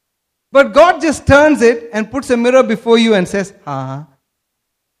 But God just turns it and puts a mirror before you and says, hello?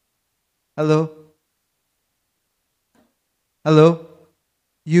 Hello?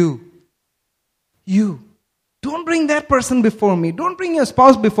 You. Don't bring that person before me. Don't bring your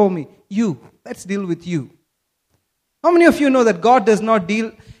spouse before me. You. Let's deal with you. How many of you know that God does not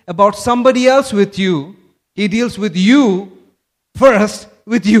deal about somebody else with you? He deals with you first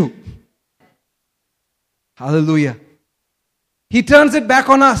with you. Hallelujah. He turns it back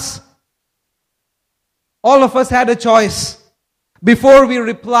on us. All of us had a choice. Before we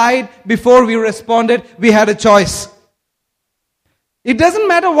replied, before we responded, we had a choice. It doesn't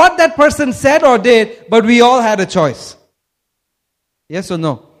matter what that person said or did, but we all had a choice. Yes or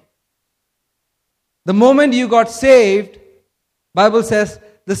no? The moment you got saved, Bible says,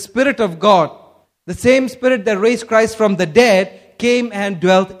 the Spirit of God, the same Spirit that raised Christ from the dead, came and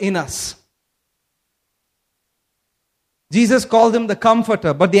dwelt in us. Jesus called him the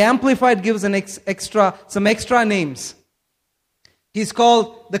Comforter, but the Amplified gives some extra names. He's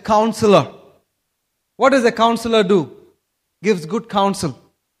called the Counselor. What does a counselor do? Gives good counsel.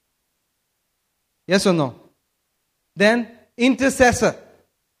 Yes or no? Then, intercessor.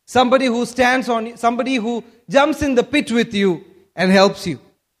 Somebody who stands on you, somebody who jumps in the pit with you and helps you.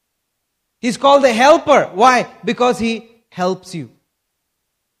 He's called a helper. Why? Because he helps you.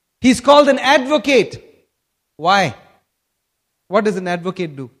 He's called an advocate. Why? What does an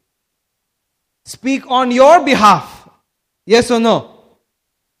advocate do? Speak on your behalf. Yes or no?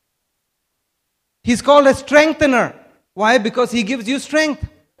 He's called a strengthener. Why? Because he gives you strength.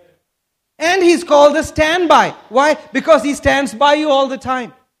 And he's called a standby. Why? Because he stands by you all the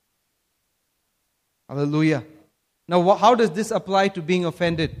time. Hallelujah. Now, how does this apply to being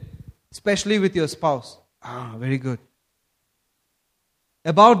offended? Especially with your spouse. Very good.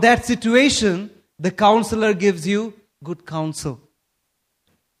 About that situation, the counselor gives you good counsel.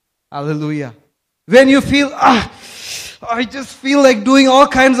 Hallelujah. When you feel, I just feel like doing all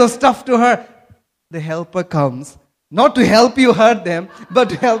kinds of stuff to her, the helper comes. Not to help you hurt them, but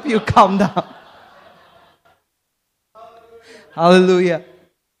to help you calm down. Hallelujah.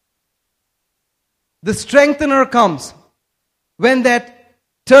 The strengthener comes when that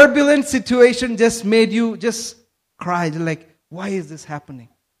turbulent situation just made you just cry. Like, why is this happening?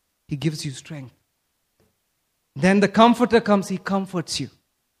 He gives you strength. Then the comforter comes, he comforts you.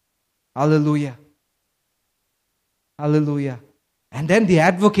 Hallelujah. Hallelujah. And then the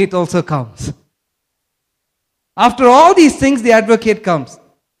advocate also comes. After all these things, the advocate comes.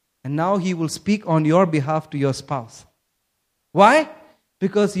 And now he will speak on your behalf to your spouse. Why?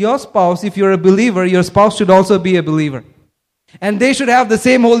 Because your spouse, if you're a believer, your spouse should also be a believer. And they should have the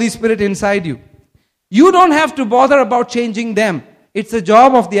same Holy Spirit inside you. You don't have to bother about changing them. It's a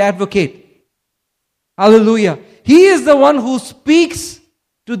job of the advocate. Hallelujah. He is the one who speaks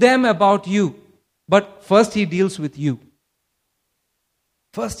to them about you. But first he deals with you.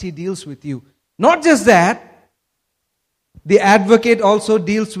 First he deals with you. Not just that, the advocate also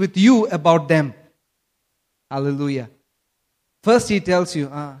deals with you about them. Hallelujah. First he tells you,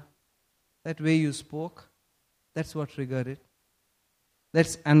 that way you spoke, that's what triggered it.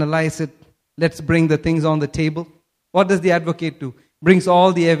 Let's analyze it. Let's bring the things on the table. What does the advocate do? Brings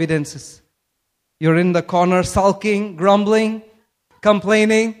all the evidences. You're in the corner sulking, grumbling,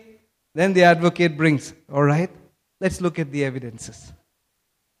 complaining. Then the advocate brings, all right, let's look at the evidences.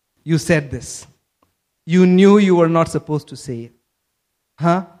 You said this. You knew you were not supposed to say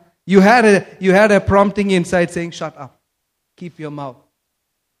it. You had a prompting inside saying, shut up. Keep your mouth.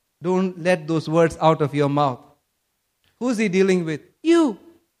 Don't let those words out of your mouth. Who's he dealing with? You.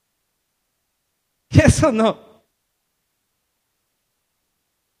 Yes or no?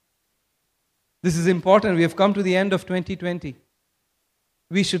 This is important. We have come to the end of 2020.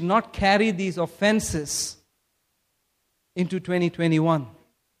 We should not carry these offenses into 2021.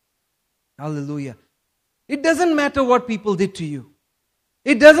 Hallelujah. It doesn't matter what people did to you.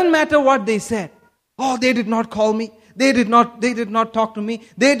 It doesn't matter what they said. Oh, they did not call me. They did not talk to me.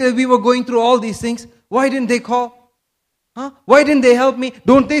 We were going through all these things. Why didn't they call? Why didn't they help me?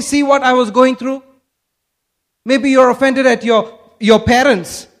 Don't they see what I was going through? Maybe you're offended at your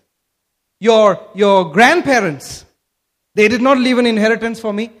parents. your grandparents, they did not leave an inheritance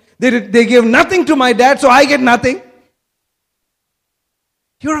for me. They gave nothing to my dad, so I get nothing.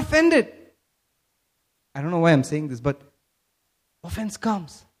 You're offended. I don't know why I'm saying this, but offense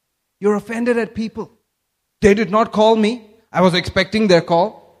comes. You're offended at people. They did not call me. I was expecting their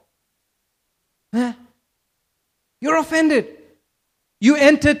call. You're offended. You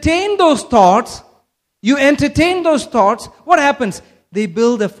entertain those thoughts. What happens? They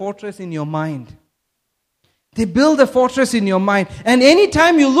build a fortress in your mind. They build a fortress in your mind. And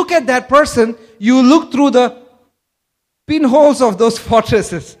anytime you look at that person, you look through the pinholes of those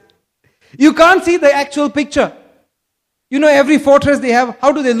fortresses. You can't see the actual picture. You know, every fortress they have,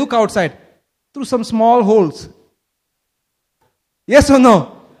 how do they look outside? Through some small holes. Yes or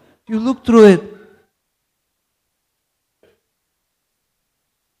no? You look through it.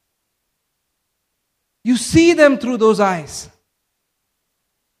 You see them through those eyes.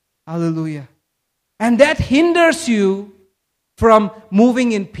 Hallelujah. And that hinders you from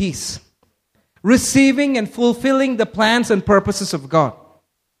moving in peace, receiving and fulfilling the plans and purposes of God.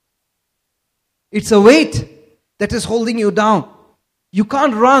 It's a weight that is holding you down. You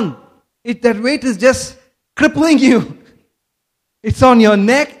can't run. That weight is just crippling you. It's on your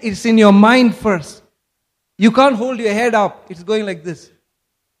neck, it's in your mind first. You can't hold your head up. It's going like this.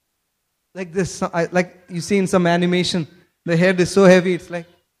 Like this. Like you see in some animation. The head is so heavy, it's like...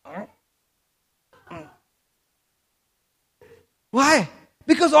 Why?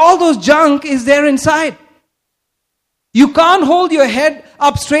 Because all those junk is there inside. You can't hold your head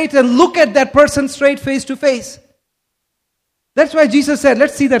up straight and look at that person straight face to face. That's why Jesus said,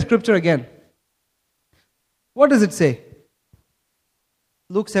 let's see that scripture again. What does it say?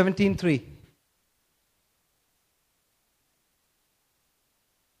 Luke 17:3.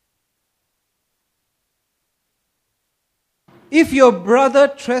 If your brother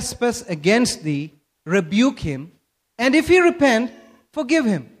trespass against thee, rebuke him, and if he repent, forgive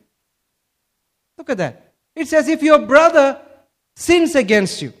him. Look at that. It says if your brother sins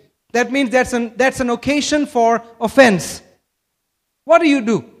against you, that means that's an occasion for offense. What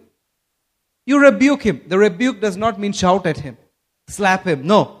do? You rebuke him. The rebuke does not mean shout at him, slap him.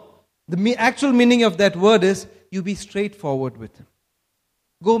 No. The actual meaning of that word is you be straightforward with him.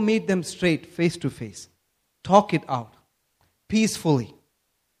 Go meet them straight, face to face. Talk it out. Peacefully.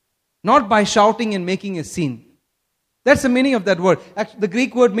 Not by shouting and making a scene. That's the meaning of that word. Actually, the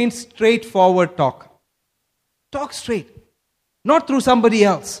Greek word means straightforward talk. Talk straight. Not through somebody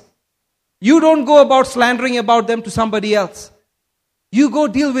else. You don't go about slandering about them to somebody else. You go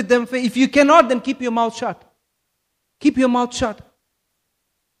deal with them. If you cannot, then keep your mouth shut. Keep your mouth shut.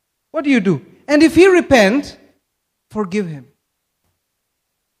 What do? And if he repent, forgive him.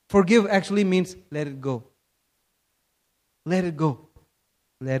 Forgive actually means let it go. Let it go.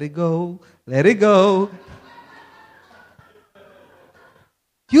 Let it go. Let it go.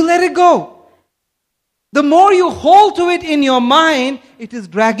 You let it go. The more you hold to it in your mind, it is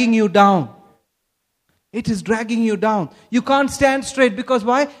dragging you down. It is dragging you down. You can't stand straight because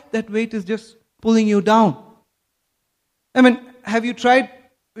why? That weight is just pulling you down. I mean, have you tried,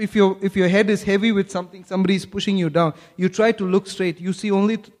 if your head is heavy with something, somebody is pushing you down, you try to look straight, you see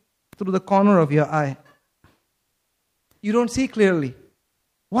only through the corner of your eye. You don't see clearly.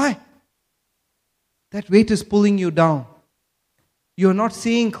 Why? That weight is pulling you down. You're not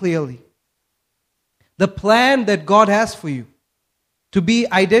seeing clearly. The plan that God has for you to be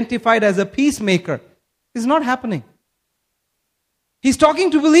identified as a peacemaker is not happening. He's talking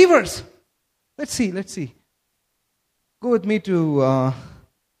to believers. Let's see. Go with me to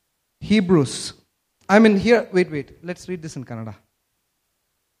Hebrews. I'm in here. Wait. Let's read this in Kannada.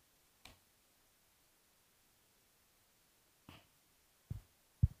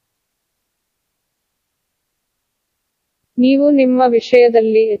 ನೀವು ನಿಮ್ಮ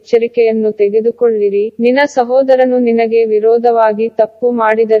ವಿಷಯದಲ್ಲಿ ಎಚ್ಚರಿಕೆಯನ್ನು ತೆಗೆದುಕೊಳ್ಳಿರಿ. ನಿನ್ನ ಸಹೋದರನು ನಿನಗೆ ವಿರೋಧವಾಗಿ ತಪ್ಪು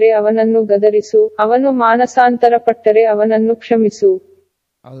ಮಾಡಿದರೆ ಅವನನ್ನು ಗದರಿಸು. ಅವನು ಮಾನಸಾಂತರಪಟ್ಟರೆ ಅವನನ್ನು ಕ್ಷಮಿಸು.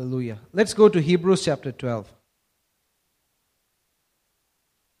 Hallelujah. Let's go to Hebrews chapter 12.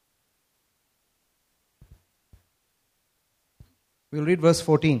 We'll read verse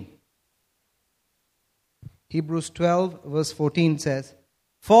 14. Hebrews 12 verse 14 says,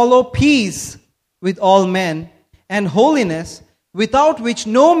 "Follow peace with all men, and holiness, without which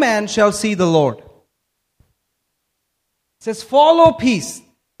no man shall see the Lord." It says, follow peace.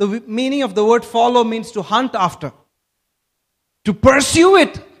 The meaning of the word follow means to hunt after. To pursue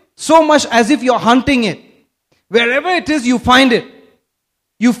it so much as if you're hunting it. Wherever it is, you find it.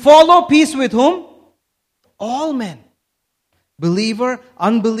 You follow peace with whom? All men. Believer,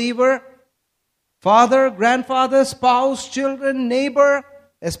 unbeliever, father, grandfather, spouse, children, neighbor,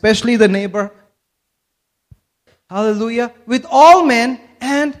 especially the neighbor. Hallelujah. With all men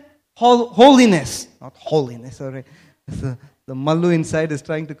and holiness. Not holiness, sorry. The mallu inside is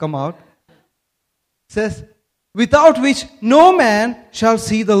trying to come out. It says, without which no man shall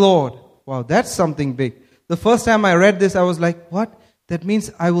see the Lord. Wow, that's something big. The first time I read this, I was like, what? That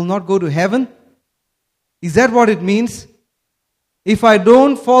means I will not go to heaven? Is that what it means? If I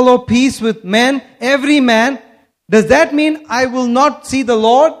don't follow peace with men, every man, does that mean I will not see the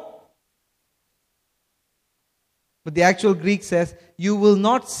Lord? But the actual Greek says, you will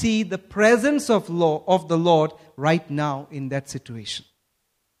not see the presence of the Lord right now in that situation.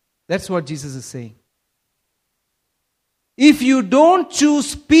 That's what Jesus is saying. If you don't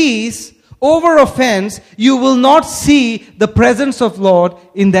choose peace over offense, you will not see the presence of Lord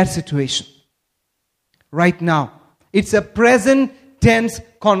in that situation. Right now. It's a present tense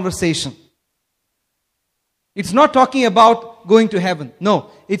conversation. It's not talking about going to heaven.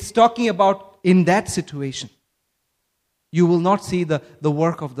 No, it's talking about in that situation. You will not see the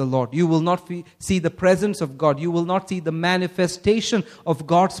work of the Lord. You will not see the presence of God. You will not see the manifestation of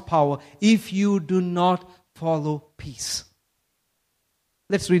God's power if you do not follow peace.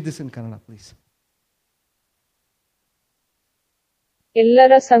 Let's read this in Kannada, please.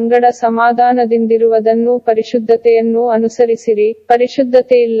 ಎಲ್ಲರ ಸಂಗಡ ಸಮಾಧಾನದಿಂದಿರುವುದನ್ನು ಪರಿಶುದ್ಧತೆಯನ್ನು ಅನುಸರಿಸಿರಿ.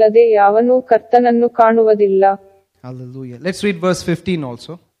 ಪರಿಶುದ್ಧತೆಯಿಲ್ಲದೆ ಯಾವನೂ ಕರ್ತನನ್ನು ಕಾಣುವುದಿಲ್ಲ. Hallelujah. Let's read verse 15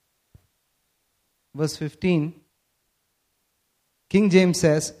 also. Verse 15. King James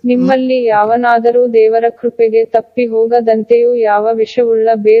says, ನಿಮ್ಮಲ್ಲಿ ಯಾವನಾದರೂ ದೇವರ ಕೃಪೆಗೆ ತಪ್ಪಿ ಹೋಗದಂತೆಯೂ ಯಾವ ವಿಷವುಳ್ಳ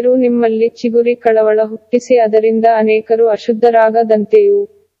ಬೇರು ನಿಮ್ಮಲ್ಲಿ ಚಿಗುರಿ ಕಳವಳ ಹುಟ್ಟಿಸಿ ಅದರಿಂದ ಅನೇಕರು ಅಶುದ್ಧರಾಗದಂತೆಯೂ.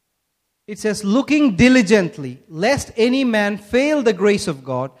 It says, looking diligently, lest any man fail the grace of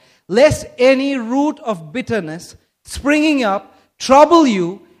God, lest any root of bitterness springing up trouble you,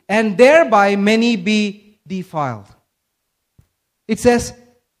 and thereby many be defiled. It says,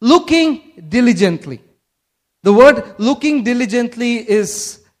 looking diligently. The word looking diligently is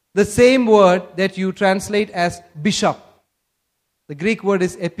the same word that you translate as bishop. The Greek word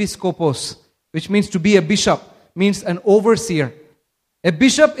is episkopos, which means to be a bishop, means an overseer. A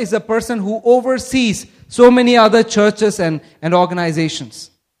bishop is a person who oversees so many other churches and organizations.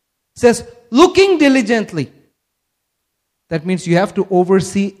 It says, looking diligently. That means you have to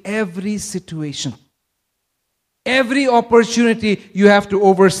oversee every situation. Every opportunity you have to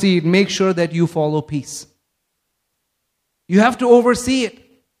oversee it. Make sure that you follow peace. You have to oversee it.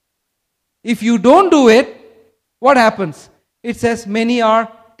 If you don't do it, what happens? It says many are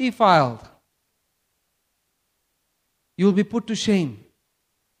defiled. You will be put to shame.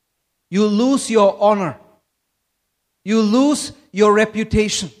 You lose your honor. You lose your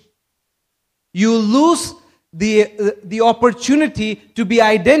reputation. You lose the opportunity to be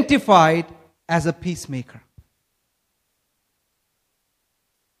identified as a peacemaker.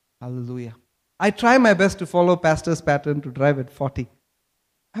 Hallelujah. I try my best to follow pastor's pattern to drive at 40.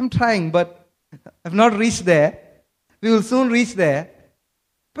 I'm trying, but I've not reached there. We will soon reach there.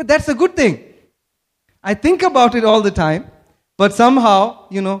 But that's a good thing. I think about it all the time, but somehow,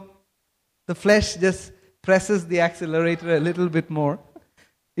 the flesh just presses the accelerator a little bit more.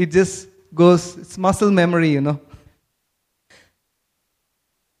 It just goes, it's muscle memory,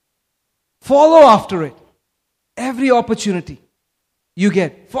 Follow after it. Every opportunity you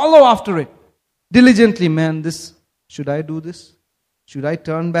get, follow after it. Diligently, man, should I do this? Should I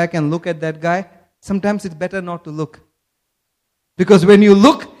turn back and look at that guy? Sometimes it's better not to look. Because when you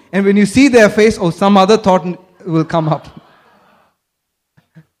look and when you see their face, some other thought will come up.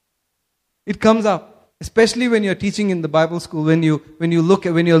 It comes up, especially when you're teaching in the Bible school. When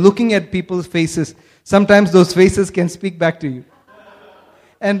you're looking at people's faces, sometimes those faces can speak back to you,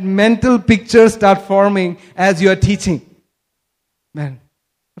 and mental pictures start forming as you are teaching. Man,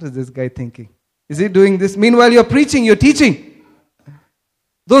 what is this guy thinking? Is he doing this? Meanwhile, you're preaching, you're teaching.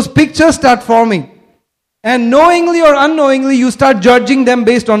 Those pictures start forming, and knowingly or unknowingly, you start judging them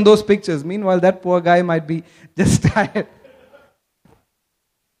based on those pictures. Meanwhile, that poor guy might be just tired.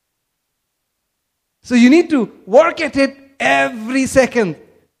 So you need to work at it every second.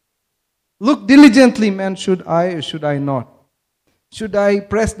 Look diligently, man. Should I or should I not? Should I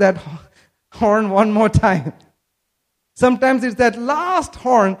press that horn one more time? Sometimes it's that last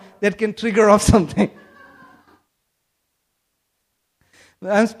horn that can trigger off something.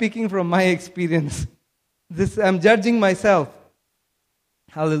 I'm speaking from my experience. I'm judging myself.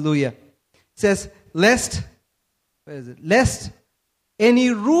 Hallelujah. It says, lest any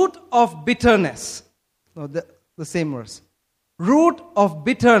root of bitterness. No, the same verse. Root of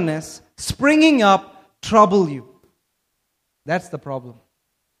bitterness springing up trouble you. That's the problem.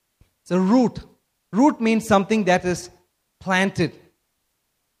 It's a root. Root means something that is planted.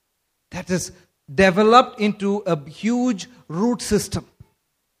 that is developed into a huge root system.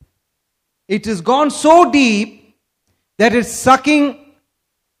 It has gone so deep that it's sucking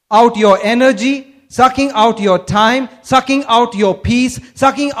out your energy, sucking out your time, sucking out your peace,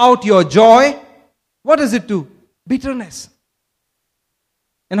 sucking out your joy. What does it do? Bitterness.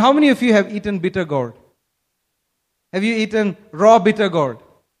 And how many of you have eaten bitter gourd? Have you eaten raw bitter gourd?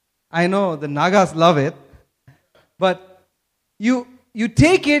 I know the Nagas love it. But you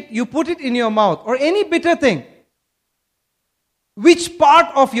take it, you put it in your mouth, or any bitter thing. Which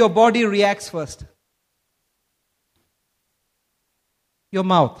part of your body reacts first? Your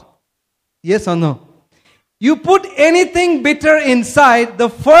mouth. Yes or no? You put anything bitter inside, the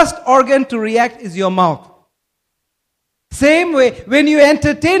first organ to react is your mouth. Same way, when you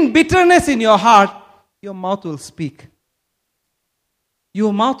entertain bitterness in your heart, your mouth will speak.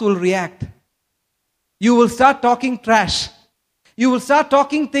 Your mouth will react. You will start talking trash. You will start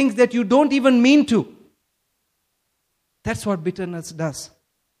talking things that you don't even mean to. That's what bitterness does.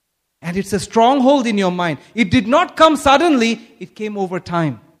 And it's a stronghold in your mind. It did not come suddenly, it came over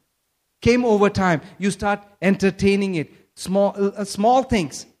time. Came over time. You start entertaining it. Small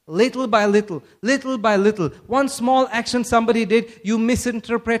things. Little by little. Little by little. One small action somebody did, you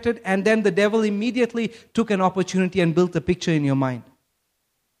misinterpreted, and then the devil immediately took an opportunity and built a picture in your mind.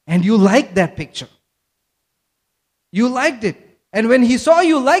 And you liked that picture. You liked it. And when he saw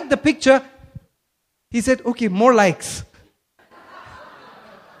you like the picture, he said, okay, more likes.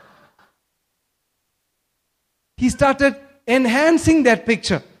 He started enhancing that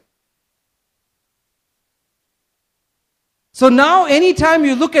picture. So now anytime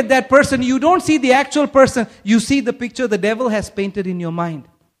you look at that person, you don't see the actual person, you see the picture the devil has painted in your mind.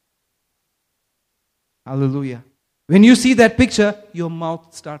 Hallelujah. When you see that picture, your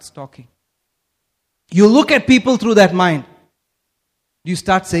mouth starts talking. You look at people through that mind. You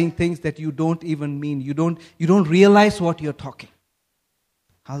start saying things that you don't even mean. You don't realize what you're talking.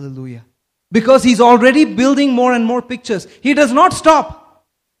 Hallelujah. Because he's already building more and more pictures. He does not stop.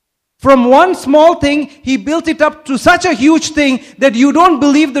 From one small thing, he built it up to such a huge thing that you don't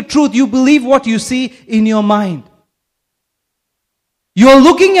believe the truth. You believe what you see in your mind. You're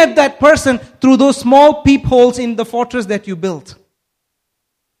looking at that person through those small peepholes in the fortress that you built.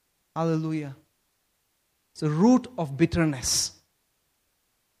 Hallelujah. It's a root of bitterness.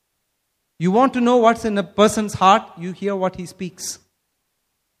 You want to know what's in a person's heart? You hear what he speaks.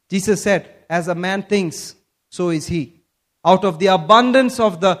 Jesus said, as a man thinks, so is he. Out of the abundance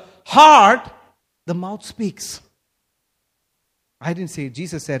of the heart, the mouth speaks. I didn't say it,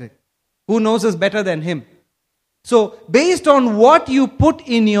 Jesus said it. Who knows us better than him? So, based on what you put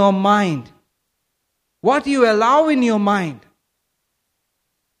in your mind, what you allow in your mind,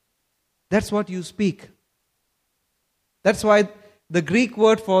 that's what you speak. That's why the Greek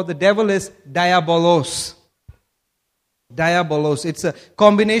word for the devil is diabolos. Diabolos. It's a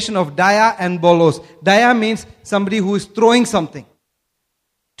combination of dia and bolos. Dia means somebody who is throwing something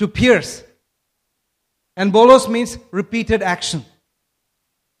to pierce. And bolos means repeated action.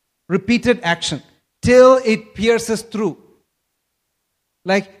 Repeated action. Till it pierces through.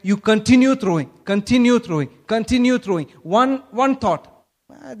 Like you continue throwing, continue throwing, continue throwing. One thought.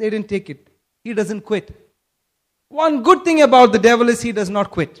 They didn't take it. He doesn't quit. One good thing about the devil is he does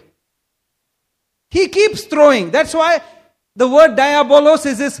not quit. He keeps throwing. That's why the word diabolos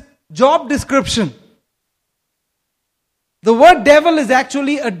is his job description. The word devil is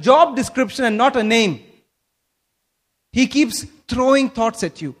actually a job description and not a name. He keeps throwing thoughts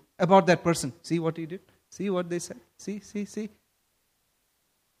at you about that person. See what he did? See what they said? See.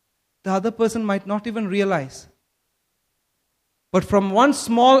 The other person might not even realize. But from one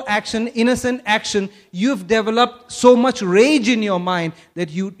small action, innocent action, you've developed so much rage in your mind that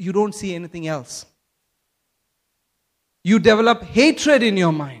you don't see anything else. You develop hatred in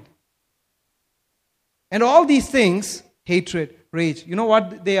your mind. And all these things, hatred, rage, you know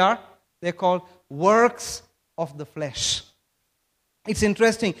what they are? They're called works of the flesh. It's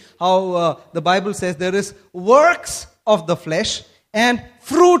interesting how the Bible says there is works of the flesh and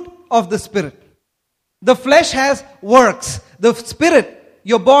fruit of the Spirit. The flesh has works. The Spirit,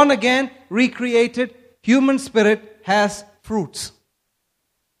 you're born again, recreated, human spirit has fruits.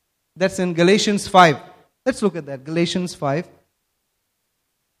 That's in Galatians 5. Let's look at that. Galatians 5. I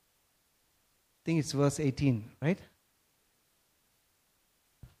think it's verse 18, right?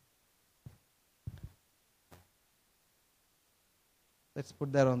 Let's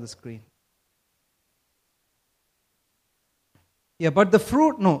put that on the screen. Yeah, but the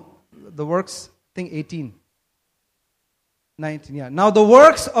fruit, the works, I think 18. 19, yeah. Now the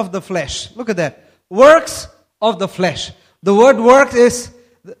works of the flesh. Look at that. Works of the flesh. The word work is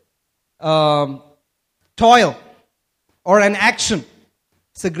toil or an action.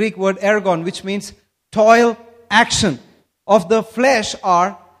 It's a Greek word ergon, which means toil, action. Of the flesh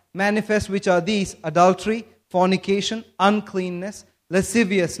are manifest, which are these: adultery, fornication, uncleanness,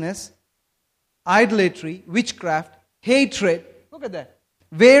 lasciviousness, idolatry, witchcraft, hatred, look at that,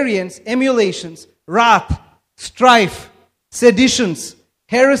 variance, emulations, wrath, strife, seditions,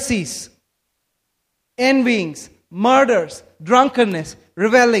 heresies, envyings, murders, drunkenness,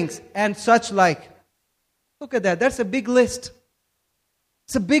 revellings, and such like. Look at that. That's a big list.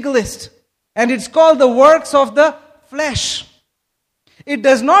 It's a big list. And it's called the works of the flesh. It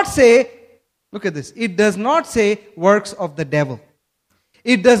does not say, look at this, it does not say works of the devil.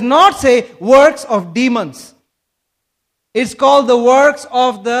 It does not say works of demons. It's called the works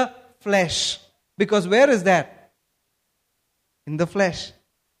of the flesh. Because where is that? In the flesh.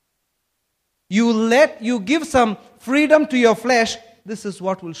 You give some freedom to your flesh, this is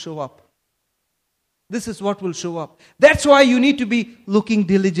what will show up. This is what will show up. That's why you need to be looking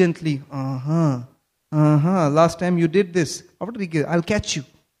diligently. Last time you did this. I'll catch you.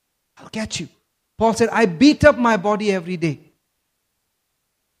 I'll catch you. Paul said, I beat up my body every day.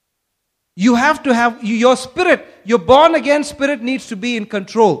 You have to have your spirit, your born again spirit needs to be in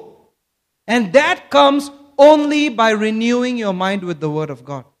control. And that comes only by renewing your mind with the Word of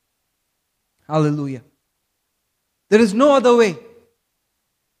God. Hallelujah. There is no other way.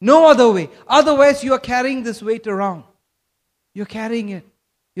 No other way. Otherwise, you are carrying this weight around. You're carrying it.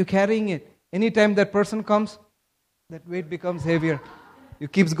 You're carrying it. Anytime that person comes, that weight becomes heavier.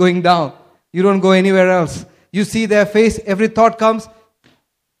 It keeps going down. You don't go anywhere else. You see their face, every thought comes,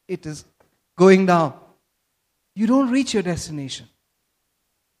 it is going down. You don't reach your destination.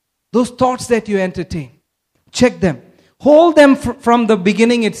 Those thoughts that you entertain, check them. Hold them from the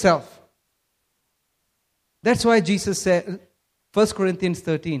beginning itself. That's why Jesus said, 1 Corinthians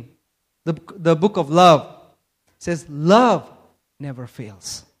 13, the book of love, says love never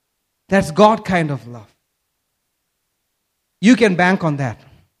fails. That's God kind of love. You can bank on that.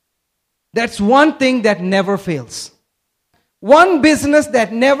 That's one thing that never fails. One business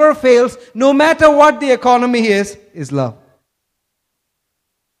that never fails, no matter what the economy is love.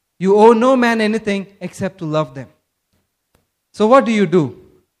 You owe no man anything except to love them. So what do?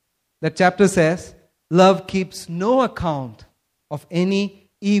 That chapter says, love keeps no account of any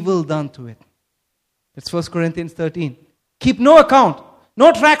evil done to it. That's 1 Corinthians 13. Keep no account,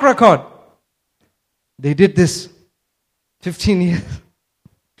 no track record. They did this 15 years.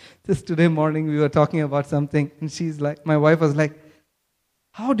 Just today morning we were talking about something and she's like, my wife was like,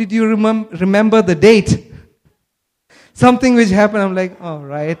 how did you remember the date? Something which happened. I'm like, all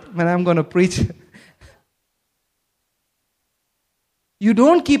right, man, I'm going to preach. You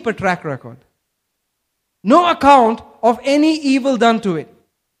don't keep a track record. No account of any evil done to it.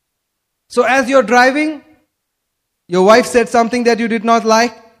 So as you're driving, your wife said something that you did not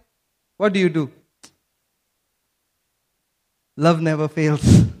like. What do? Love never fails.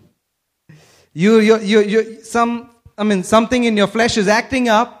 Something in your flesh is acting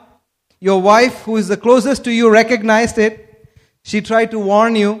up. Your wife, who is the closest to you, recognized it. She tried to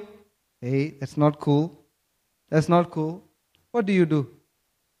warn you. Hey, that's not cool. That's not cool. What do?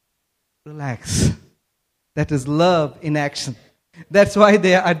 Relax. That is love in action. That's why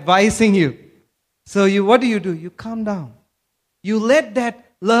they are advising you. So what do? You calm down. You let that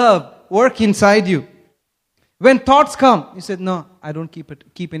love work inside you. When thoughts come, you said, no, I don't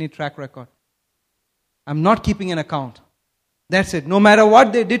keep any track record. I'm not keeping an account. That's it. No matter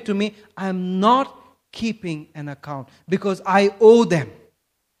what they did to me, I'm not keeping an account because I owe them.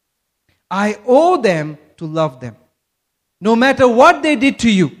 I owe them to love them. No matter what they did to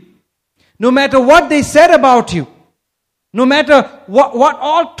you, no matter what they said about you, no matter what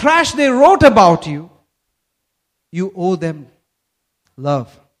all trash they wrote about you, you owe them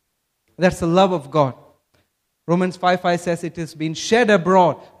love. That's the love of God. Romans 5:5 says it has been shed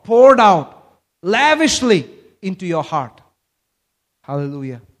abroad, poured out, lavishly into your heart.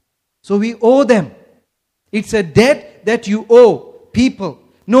 Hallelujah. So we owe them. It's a debt that you owe people,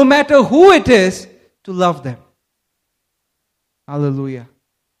 no matter who it is, to love them. Hallelujah.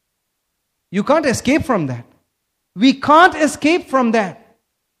 You can't escape from that. We can't escape from that.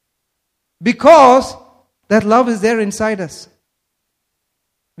 Because that love is there inside us.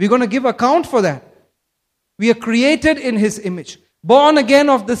 We're going to give account for that. We are created in His image. Born again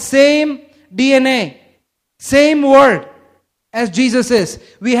of the same DNA. Same word as Jesus is.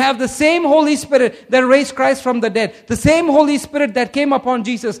 We have the same Holy Spirit that raised Christ from the dead. The same Holy Spirit that came upon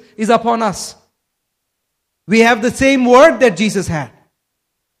Jesus is upon us. We have the same word that Jesus had.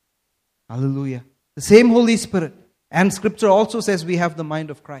 Hallelujah. The same Holy Spirit. And Scripture also says we have the mind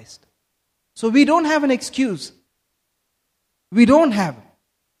of Christ. So we don't have an excuse. We don't have it.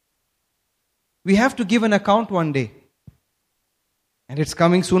 We have to give an account one day. And it's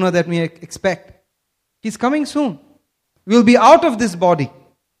coming sooner than we expect. He's coming soon. We'll be out of this body,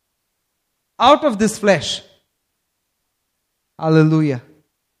 out of this flesh. Hallelujah.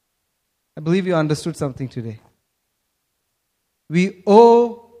 I believe you understood something today. We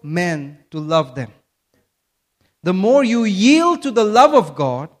owe men to love them. The more you yield to the love of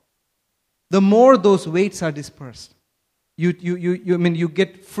God, the more those weights are dispersed. You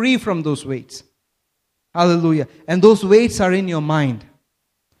get free from those weights. Hallelujah. And those weights are in your mind.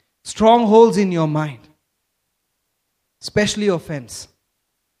 Strongholds in your mind. Especially offense.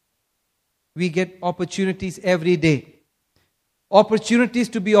 We get opportunities every day. Opportunities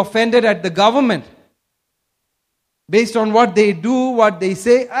to be offended at the government. Based on what they do, what they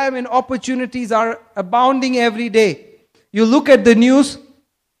say. Opportunities are abounding every day. You look at the news,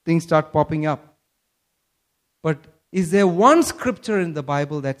 things start popping up. But is there one scripture in the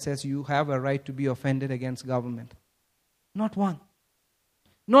Bible that says you have a right to be offended against government? Not one.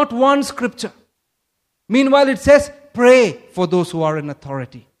 Not one scripture. Meanwhile, it says, pray for those who are in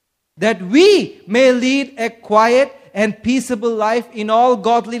authority, that we may lead a quiet and peaceable life in all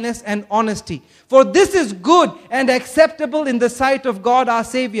godliness and honesty. For this is good and acceptable in the sight of God our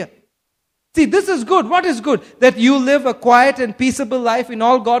Savior. See, this is good. What is good? That you live a quiet and peaceable life in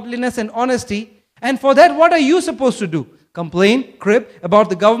all godliness and honesty. And for that, what are you supposed to do? Complain, crib about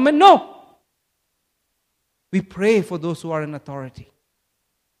the government? No. We pray for those who are in authority.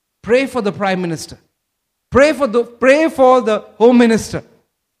 Pray for the Prime Minister. Pray for the Home Minister.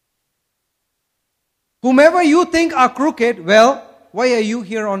 Whomever you think are crooked, well, why are you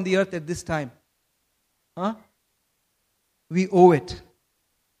here on the earth at this time? Huh? We owe it.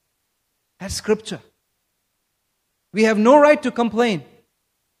 That's scripture. We have no right to complain.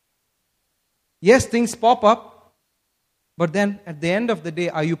 Yes, things pop up, but then at the end of the day,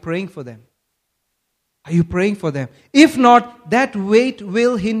 are you praying for them? Are you praying for them? If not, that weight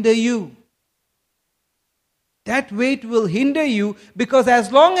will hinder you. That weight will hinder you because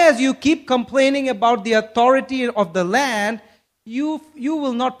as long as you keep complaining about the authority of the land, you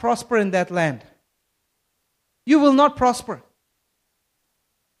will not prosper in that land. You will not prosper.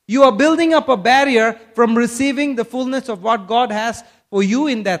 You are building up a barrier from receiving the fullness of what God has for you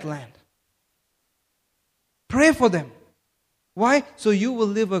in that land. Pray for them. Why? So you will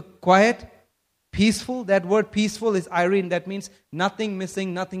live a quiet, peaceful. That word peaceful is irene. That means nothing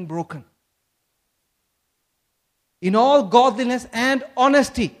missing, nothing broken. In all godliness and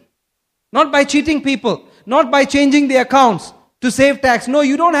honesty. Not by cheating people. Not by changing the accounts to save tax. No,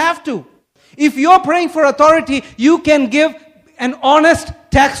 you don't have to. If you're praying for authority, you can give an honest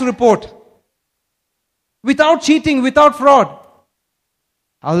tax report. Without cheating, without fraud.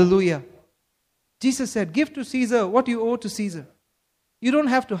 Hallelujah. Jesus said, give to Caesar what you owe to Caesar. You don't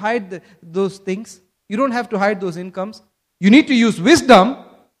have to hide those things. You don't have to hide those incomes. You need to use wisdom,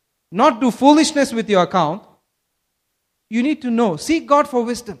 not do foolishness with your account. You need to know. Seek God for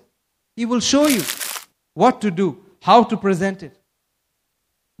wisdom. He will show you what to do, how to present it.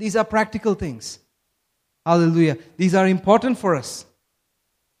 These are practical things. Hallelujah. These are important for us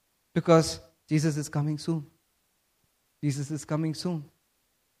because Jesus is coming soon. Jesus is coming soon.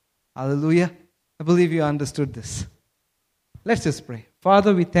 Hallelujah. I believe you understood this. Let's just pray.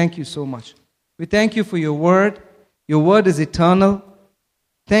 Father, we thank you so much. We thank you for your word. Your word is eternal.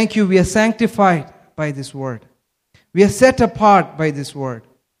 Thank you. We are sanctified by this word. We are set apart by this word.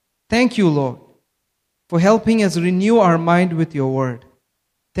 Thank you, Lord, for helping us renew our mind with your word.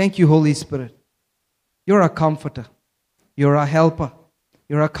 Thank you, Holy Spirit. You're a comforter. You're a helper.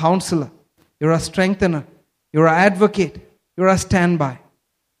 You're a counselor. You're a strengthener. You're an advocate. You're a standby.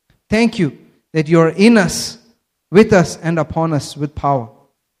 Thank you that you're in us, with us, and upon us with power.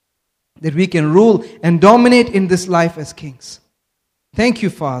 That we can rule and dominate in this life as kings. Thank you,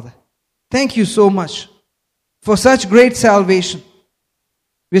 Father. Thank you so much for such great salvation.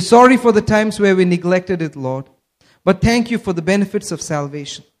 We're sorry for the times where we neglected it, Lord. But thank you for the benefits of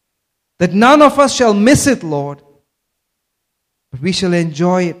salvation. That none of us shall miss it, Lord. But we shall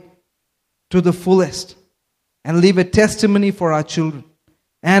enjoy it to the fullest. And leave a testimony for our children.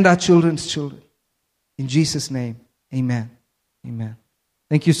 And our children's children. In Jesus' name, amen. Amen.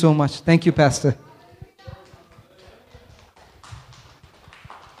 Thank you so much. Thank you, Pastor.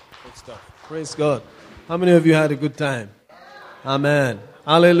 Good stuff. Praise God. How many of you had a good time? Amen.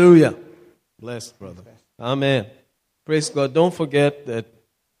 Hallelujah. Blessed, brother. Amen. Praise God. Don't forget that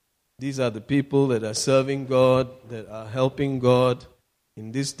these are the people that are serving God, that are helping God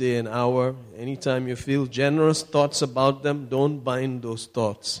in this day and hour. Anytime you feel generous thoughts about them, don't bind those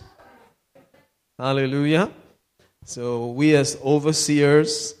thoughts. Hallelujah. So we as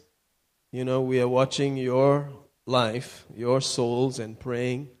overseers, we are watching your life, your souls, and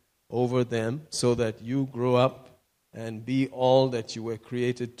praying over them so that you grow up and be all that you were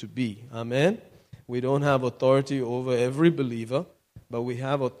created to be. Amen? We don't have authority over every believer, but we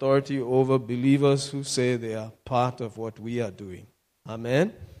have authority over believers who say they are part of what we are doing.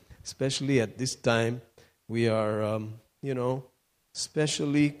 Amen? Especially at this time, we are,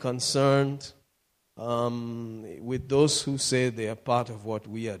 especially concerned with those who say they are part of what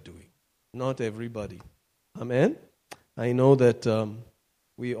we are doing. Not everybody. Amen? I know that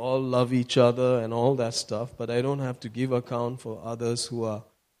we all love each other and all that stuff, but I don't have to give account for others who are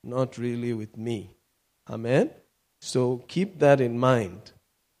not really with me. Amen? So keep that in mind.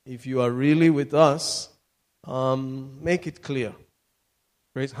 If you are really with us, make it clear.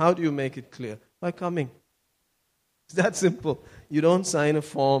 How do you make it clear? By coming. It's that simple. You don't sign a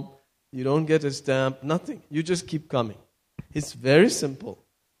form. You don't get a stamp. Nothing. You just keep coming. It's very simple.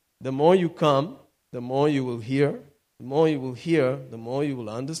 The more you come, the more you will hear. The more you will hear, the more you will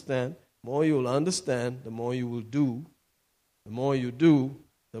understand. The more you will understand, the more you will do. The more you do,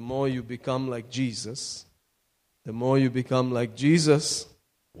 the more you become like Jesus. The more you become like Jesus,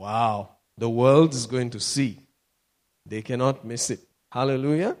 wow, the world is going to see. They cannot miss it.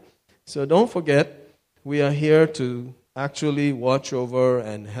 Hallelujah. So don't forget, we are here to actually watch over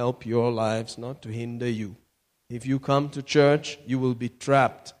and help your lives, not to hinder you. If you come to church, you will be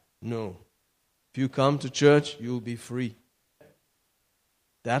trapped. No. If you come to church, you will be free.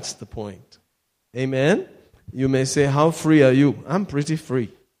 That's the point. Amen? You may say, how free are you? I'm pretty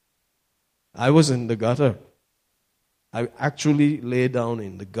free. I was in the gutter. I actually lay down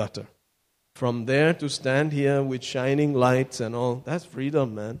in the gutter. From there to stand here with shining lights and all, that's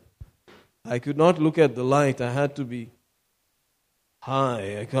freedom, man. I could not look at the light. I had to be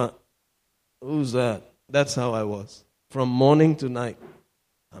high. I can't. Who's that? That's how I was. From morning to night,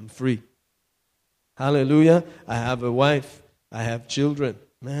 I'm free. Hallelujah. I have a wife. I have children.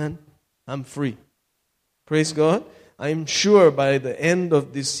 Man, I'm free. Praise God. I'm sure by the end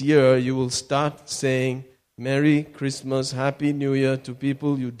of this year, you will start saying, Merry Christmas, Happy New Year to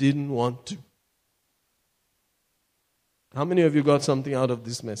people you didn't want to. How many of you got something out of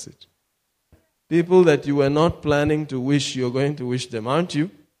this message? People that you were not planning to wish, you're going to wish them, aren't you?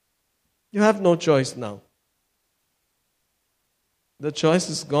 You have no choice now. The choice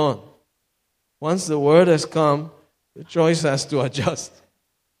is gone. Once the word has come, the choice has to adjust.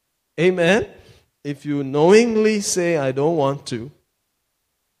 Amen? If you knowingly say, I don't want to,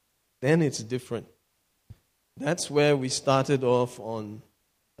 then it's different. That's where we started off on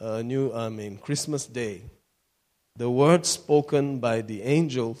Christmas Day. The word spoken by the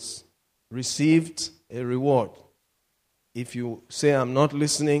angels received a reward. If you say, I'm not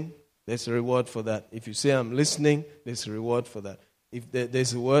listening, there's a reward for that. If you say, I'm listening, there's a reward for that. If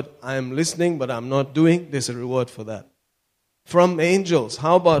there's a word, I am listening but I'm not doing, there's a reward for that. From angels.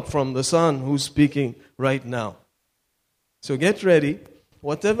 How about from the Son who's speaking right now? So get ready.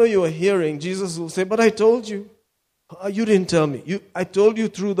 Whatever you are hearing, Jesus will say, but I told you. You didn't tell me. I told you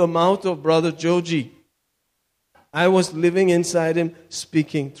through the mouth of Brother Joji. I was living inside him,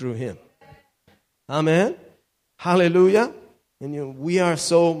 speaking through him. Amen? Hallelujah. And we are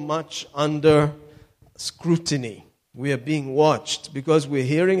so much under scrutiny. We are being watched because we're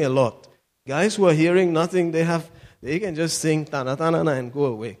hearing a lot. Guys who are hearing nothing, they can just sing tana tana and go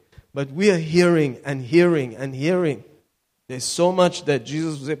away. But we are hearing and hearing and hearing. There's so much that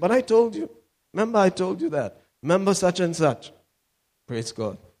Jesus will say, but I told you. Remember I told you that. Remember such and such. Praise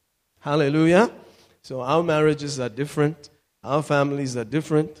God. Hallelujah. So our marriages are different. Our families are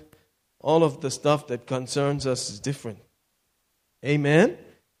different. All of the stuff that concerns us is different. Amen?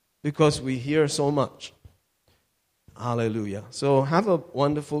 Because we hear so much. Hallelujah. So have a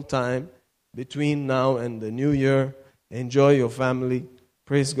wonderful time between now and the new year. Enjoy your family.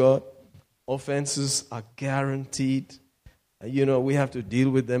 Praise God. Offenses are guaranteed. We have to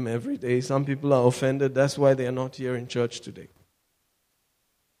deal with them every day. Some people are offended. That's why they are not here in church today.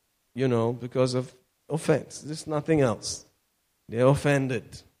 Because of offense. There's nothing else. They're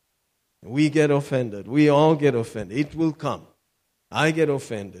offended. We get offended. We all get offended. It will come. I get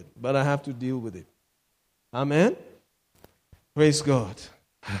offended, but I have to deal with it. Amen? Praise God.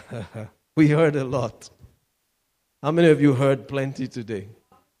 We heard a lot. How many of you heard plenty today?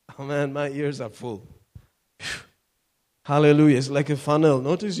 Oh man, my ears are full. Hallelujah. It's like a funnel.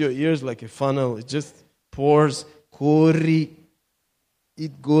 Notice your ears like a funnel. It just pours. Kori.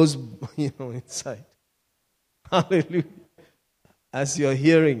 It goes, inside. Hallelujah. As you're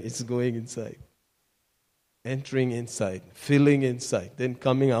hearing, it's going inside. entering inside, filling inside, then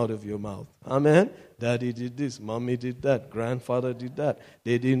coming out of your mouth. Amen? Daddy did this, mommy did that, grandfather did that.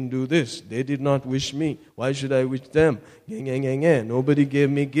 They didn't do this. They did not wish me. Why should I wish them? Nobody gave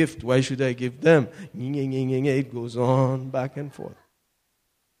me gift. Why should I give them? It goes on back and forth.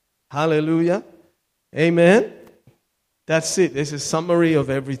 Hallelujah. Amen. That's it. It's a summary of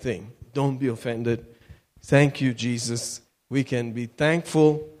everything. Don't be offended. Thank you, Jesus. We can be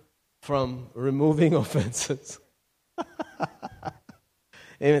thankful from removing offenses.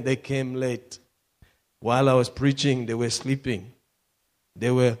 Amen. They came late. While I was preaching, they were sleeping. They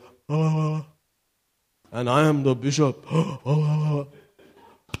were, and I am the bishop.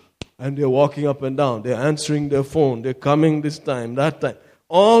 And they're walking up and down. They're answering their phone. They're coming this time, that time.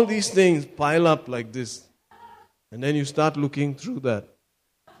 All these things pile up like this. And then you start looking through that.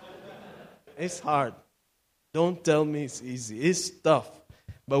 It's hard. Don't tell me it's easy. It's tough.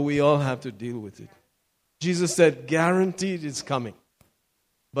 But we all have to deal with it. Jesus said, guaranteed it's coming.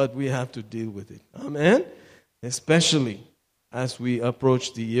 But we have to deal with it. Amen? Especially as we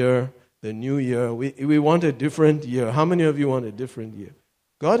approach the year, the new year. We want a different year. How many of you want a different year?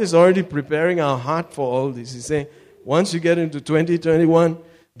 God is already preparing our heart for all this. He's saying, once you get into 2021,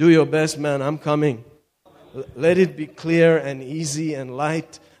 do your best, man. I'm coming. Let it be clear and easy and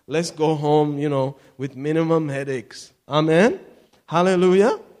light. Let's go home, with minimum headaches. Amen?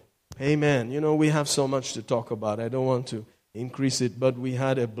 Hallelujah? Amen. We have so much to talk about. I don't want to increase it, but we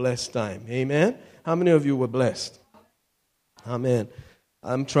had a blessed time. Amen? How many of you were blessed? Amen.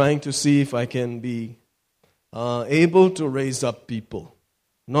 I'm trying to see if I can be able to raise up people,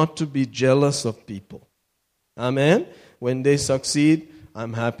 not to be jealous of people. Amen? When they succeed,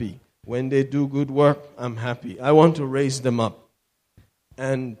 I'm happy. When they do good work, I'm happy. I want to raise them up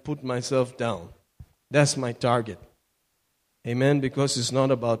and put myself down. That's my target. Amen? Because it's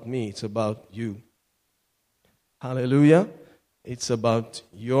not about me, it's about you. Hallelujah? It's about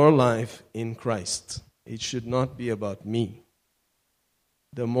your life in Christ. It should not be about me.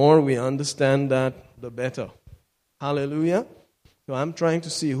 The more we understand that, the better. Hallelujah? So I'm trying to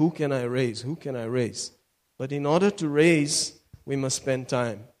see who can I raise? Who can I raise? But in order to raise, we must spend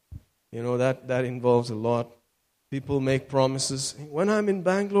time. That involves a lot. People make promises. When I'm in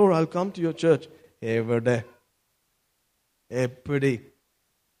Bangalore, I'll come to your church. Every day.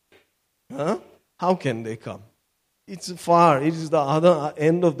 Huh? How can they come? It's far. It is the other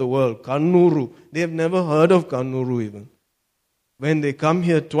end of the world. Kannuru. They have never heard of Kannuru even. When they come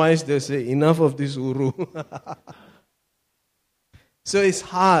here twice, they say, enough of this Uru. So it's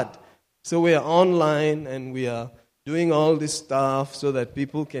hard. So we are online and we are doing all this stuff so that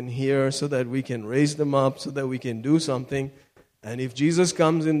people can hear, so that we can raise them up, so that we can do something. And if Jesus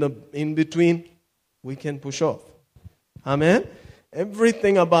comes in between, we can push off. Amen?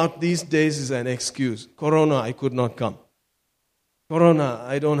 Everything about these days is an excuse. Corona, I could not come. Corona,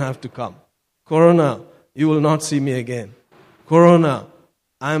 I don't have to come. Corona, you will not see me again. Corona,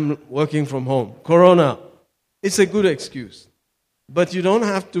 I'm working from home. Corona, it's a good excuse. But you don't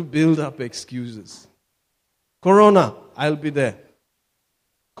have to build up excuses. Corona, I'll be there.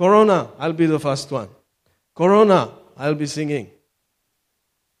 Corona, I'll be the first one. Corona, I'll be singing.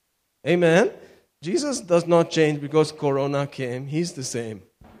 Amen? Jesus does not change because Corona came. He's the same.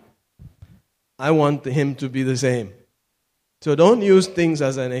 I want him to be the same. So don't use things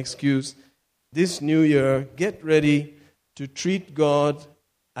as an excuse. This new year, get ready to treat God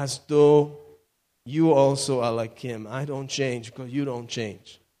as though you also are like him. I don't change because you don't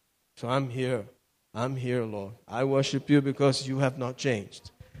change. So I'm here. I'm here, Lord. I worship you because you have not changed.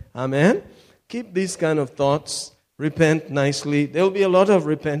 Amen? Keep these kind of thoughts. Repent nicely. There will be a lot of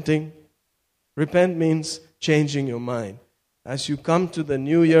repenting. Repent means changing your mind. As you come to the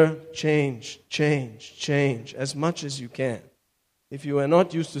new year, change as much as you can. If you are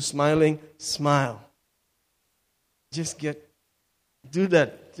not used to smiling, smile. Just do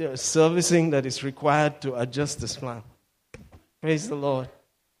that servicing that is required to adjust the smile. Praise the Lord.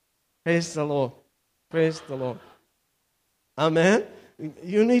 Praise the Lord. Praise the Lord. Amen.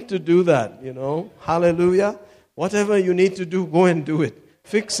 You need to do that, Hallelujah. Whatever you need to do, go and do it.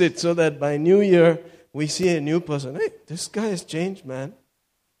 Fix it so that by New Year, we see a new person. Hey, this guy has changed, man.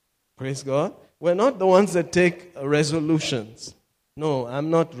 Praise God. We're not the ones that take resolutions. No, I'm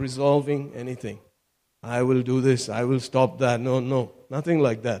not resolving anything. I will do this. I will stop that. No. Nothing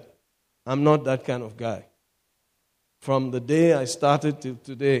like that. I'm not that kind of guy. From the day I started till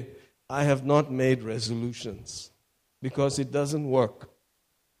today, I have not made resolutions because it doesn't work.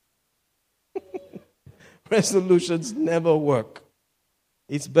 Resolutions never work.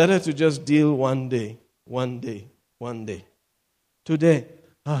 It's better to just deal one day. Today,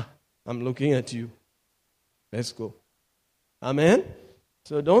 I'm looking at you. Let's go. Amen?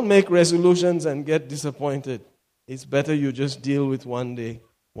 So don't make resolutions and get disappointed. It's better you just deal with one day,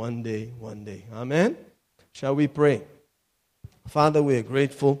 one day, one day. Amen? Shall we pray? Father, we are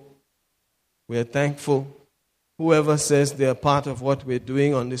grateful. We are thankful. Whoever says they are part of what we're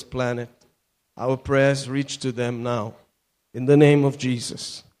doing on this planet, our prayers reach to them now. In the name of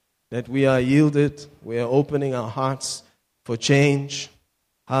Jesus, that we are yielded, we are opening our hearts for change.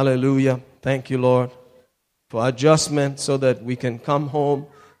 Hallelujah. Thank you, Lord, for adjustment so that we can come home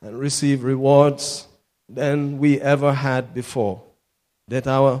and receive rewards than we ever had before. That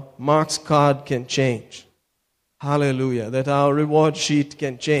our marks card can change. Hallelujah. That our reward sheet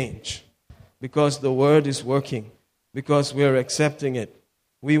can change. Because the word is working. Because we are accepting it.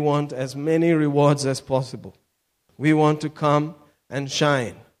 We want as many rewards as possible. We want to come and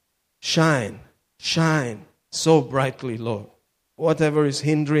shine. Shine. Shine so brightly, Lord. Whatever is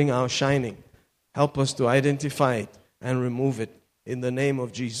hindering our shining, help us to identify it and remove it in the name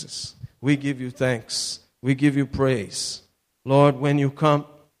of Jesus. We give you thanks. We give you praise. Lord, when you come,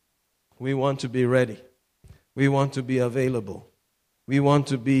 we want to be ready. We want to be available. We want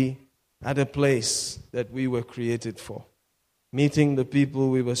to be at a place that we were created for. Meeting the people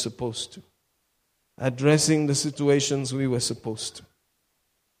we were supposed to. Addressing the situations we were supposed to.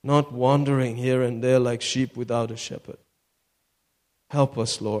 Not wandering here and there like sheep without a shepherd. Help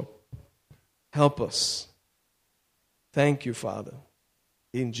us, Lord. Help us. Thank you, Father.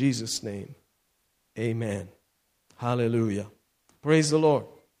 In Jesus' name, amen. Hallelujah. Praise the Lord.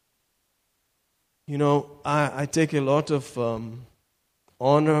 You know, I take a lot of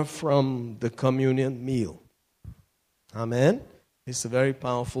honor from the communion meal. Amen. It's a very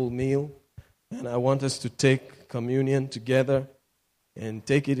powerful meal. And I want us to take communion together and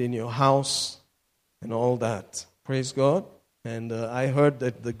take it in your house and all that. Praise God. And I heard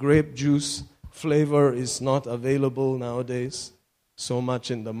that the grape juice flavor is not available nowadays so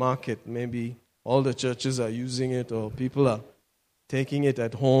much in the market. Maybe all the churches are using it or people are taking it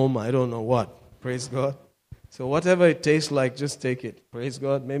at home. I don't know what. Praise God. So whatever it tastes like, just take it. Praise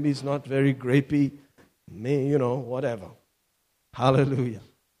God. Maybe it's not very grapey. Whatever. Hallelujah.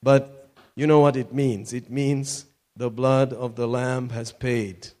 But you know what it means. It means the blood of the Lamb has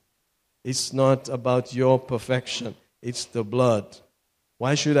paid. It's not about your perfection. It's the blood.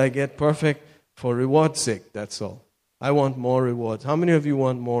 Why should I get perfect? For reward's sake, that's all. I want more rewards. How many of you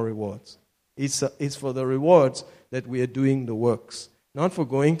want more rewards? It's for the rewards that we are doing the works. Not for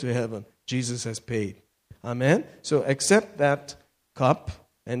going to heaven. Jesus has paid. Amen? So accept that cup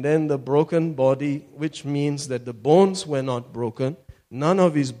and then the broken body, which means that the bones were not broken. None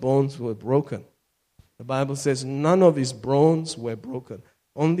of his bones were broken. The Bible says none of his bones were broken.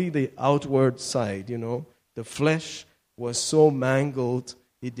 Only the outward side, the flesh was so mangled,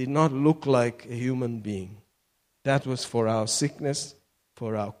 it did not look like a human being. That was for our sickness,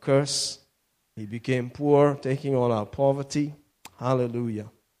 for our curse. He became poor, taking all our poverty.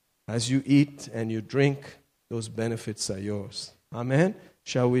 Hallelujah. As you eat and you drink, those benefits are yours. Amen?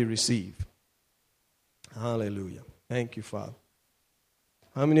 Shall we receive? Hallelujah. Thank you, Father.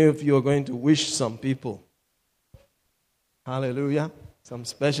 How many of you are going to wish some people? Hallelujah. Some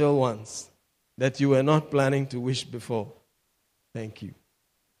special ones that you were not planning to wish before. Thank you.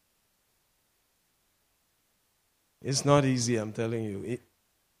 It's not easy, I'm telling you.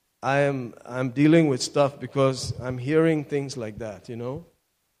 I'm dealing with stuff because I'm hearing things like that,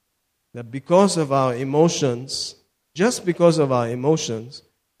 That because of our emotions, just because of our emotions,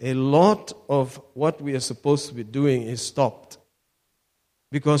 a lot of what we are supposed to be doing is stopped.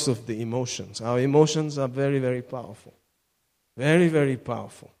 Because of the emotions. Our emotions are very, very powerful. Very, very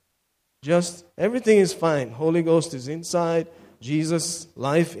powerful. Just everything is fine. Holy Ghost is inside. Jesus'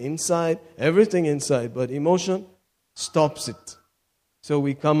 life inside. Everything inside. But emotion stops it. So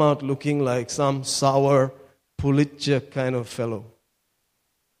we come out looking like some sour, Pulitzer kind of fellow.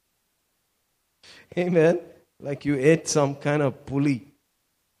 Amen? Like you ate some kind of pulley.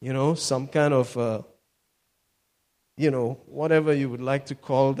 Some kind of, whatever you would like to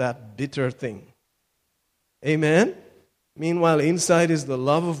call that bitter thing. Amen? Meanwhile, inside is the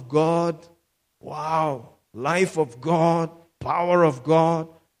love of God. Wow. Life of God. Power of God.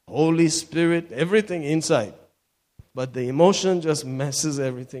 Holy Spirit. Everything inside. But the emotion just messes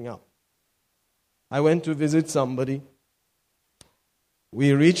everything up. I went to visit somebody.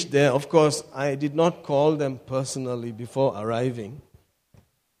 We reached there. Of course, I did not call them personally before arriving.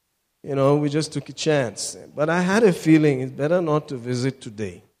 We just took a chance. But I had a feeling it's better not to visit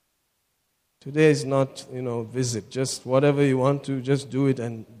today. Today is not, visit. Just whatever you want to, just do it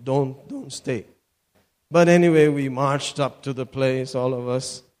and don't stay. But anyway, we marched up to the place, all of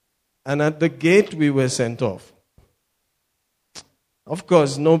us. And at the gate, we were sent off. Of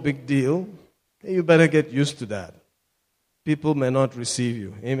course, no big deal. You better get used to that. People may not receive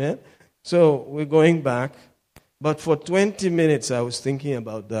you. Amen? So we're going back. But for 20 minutes, I was thinking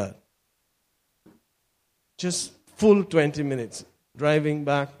about that. Just full 20 minutes. Driving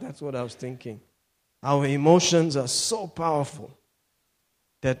back, that's what I was thinking. Our emotions are so powerful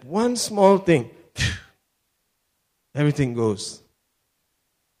that one small thing, everything goes.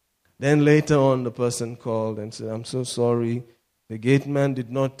 Then later on, the person called and said, I'm so sorry. The gate man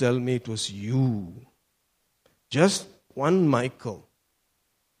did not tell me it was you. Just one Michael.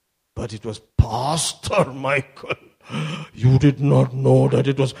 But it was Pastor Michael. You did not know that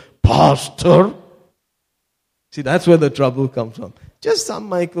it was Pastor. See, that's where the trouble comes from. Just some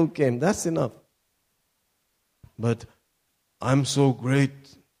Michael came. That's enough. But I'm so great.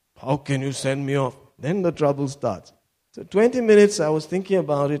 How can you send me off? Then the trouble starts. So 20 minutes I was thinking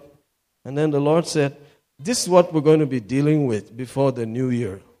about it. And then the Lord said, this is what we're going to be dealing with before the new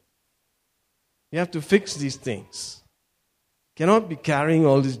year. You have to fix these things. Cannot be carrying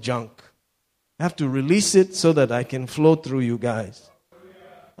all this junk. I have to release it so that I can flow through you guys.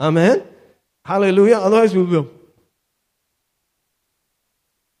 Amen? Hallelujah. Otherwise we'll go.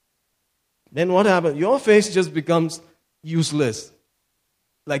 Then what happens? Your face just becomes useless.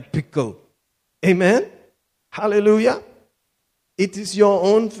 Like pickle. Amen? Hallelujah. It is your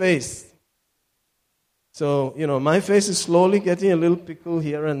own face. So, my face is slowly getting a little pickle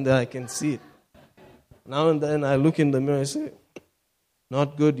here and there. I can see it. Now and then I look in the mirror and say,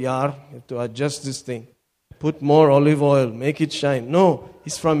 not good, yar. You have to adjust this thing. Put more olive oil. Make it shine. No,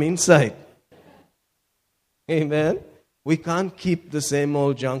 it's from inside. Amen? We can't keep the same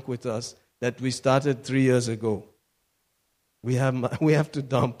old junk with us that we started 3 years ago. We have to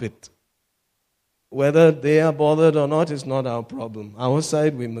dump it. Whether they are bothered or not is not our problem. Our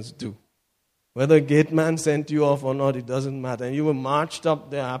side we must do. Whether gate man sent you off or not, it doesn't matter. And you were marched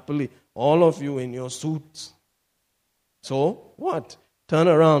up there happily, all of you in your suits. So, what? Turn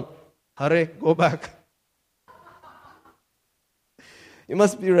around. Hurry, go back. You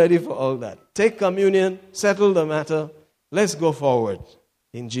must be ready for all that. Take communion, settle the matter. Let's go forward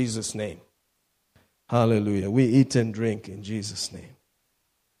in Jesus' name. Hallelujah. We eat and drink in Jesus' name.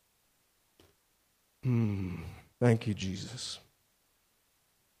 Thank you, Jesus.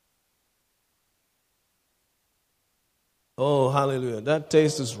 Oh, hallelujah. That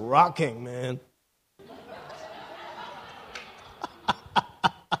taste is rocking, man.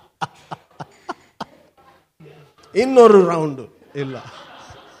 Innoru round illa.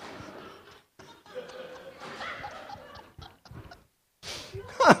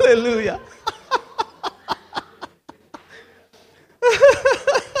 Hallelujah.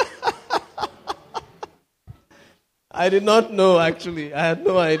 I did not know, actually. I had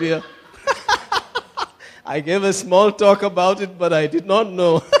no idea. I gave a small talk about it, but I did not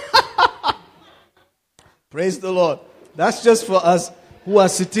know. Praise the Lord. That's just for us who are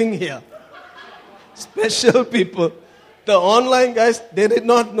sitting here. Special people. The online guys, they did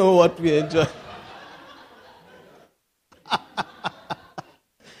not know what we enjoy.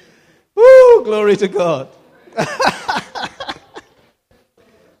 Woo, glory to God.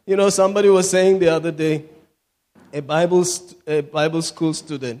 Somebody was saying the other day, a Bible school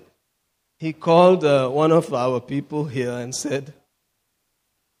student, he called one of our people here and said,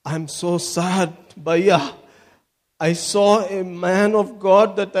 I'm so sad, Bhaiya. I saw a man of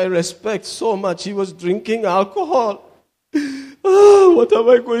God that I respect so much. He was drinking alcohol. What am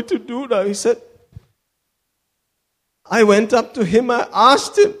I going to do now? He said, I went up to him, I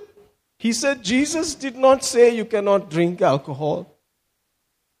asked him. He said, Jesus did not say you cannot drink alcohol.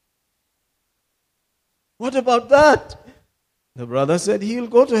 What about that? The brother said, he'll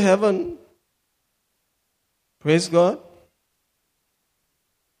go to heaven. Praise God.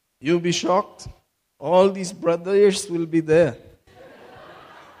 You'll be shocked. All these brothers will be there.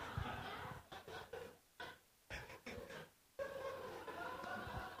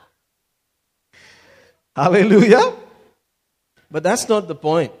 Hallelujah. But that's not the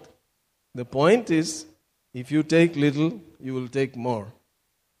point. The point is, if you take little, you will take more.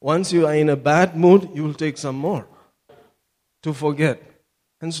 Once you are in a bad mood, you will take some more to forget.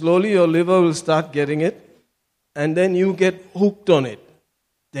 And slowly your liver will start getting it. And then you get hooked on it.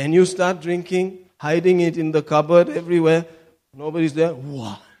 Then you start drinking, hiding it in the cupboard everywhere. Nobody's there.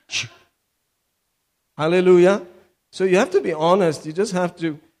 Hallelujah. So you have to be honest. You just have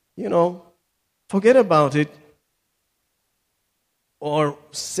to, forget about it. Or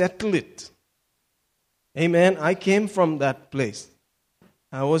settle it. Amen. I came from that place.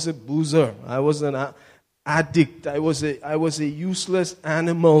 I was a boozer. addict. I was a useless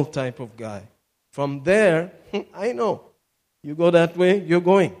animal type of guy. From there, I know. You go that way, you're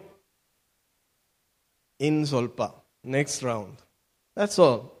going. In Solpa. Next round. That's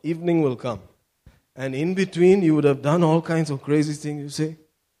all. Evening will come. And in between, you would have done all kinds of crazy things. You say,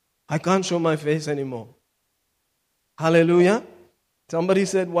 I can't show my face anymore. Hallelujah. Somebody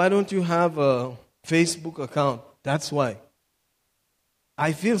said, why don't you have a Facebook account? That's why.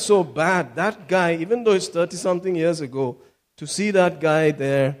 I feel so bad. That guy, even though it's 30-something years ago, to see that guy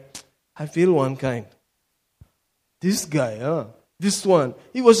there, I feel one kind. This guy, this one,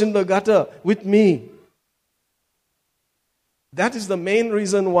 he was in the gutter with me. That is the main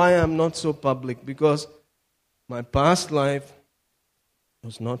reason why I'm not so public, because my past life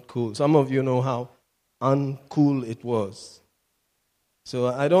was not cool. Some of you know how uncool it was. So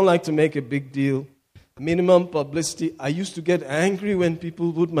I don't like to make a big deal. Minimum publicity. I used to get angry when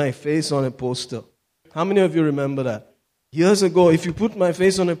people put my face on a poster. How many of you remember that? Years ago, if you put my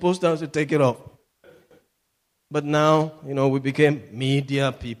face on a poster, I would take it off. But now, we became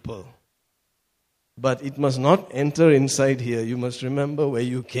media people. But it must not enter inside here. You must remember where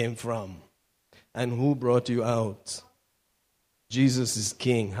you came from and who brought you out. Jesus is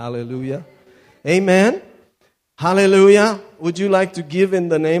King. Hallelujah. Amen. Hallelujah. Would you like to give in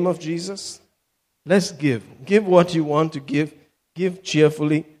the name of Jesus? Let's give. Give what you want to give. Give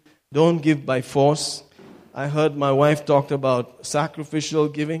cheerfully. Don't give by force. I heard my wife talked about sacrificial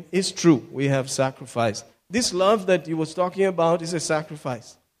giving. It's true. We have sacrifice. This love that he was talking about is a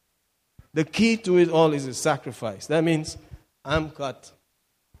sacrifice. The key to it all is a sacrifice. That means I'm cut.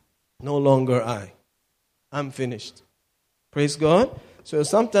 No longer I. I'm finished. Praise God. So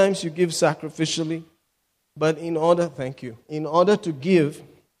sometimes you give sacrificially, but in order to give,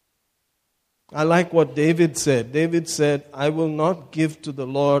 I like what David said. David said, I will not give to the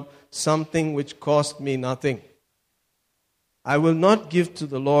Lord something which cost me nothing. I will not give to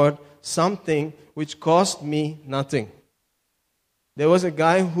the Lord something which cost me nothing. There was a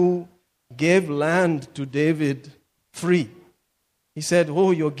guy who gave land to David free. He said,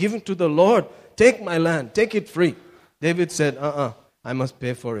 you're giving to the Lord. Take my land. Take it free. David said, I must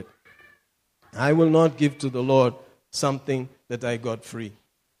pay for it. I will not give to the Lord something that I got free.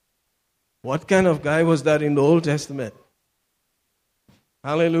 What kind of guy was that in the Old Testament?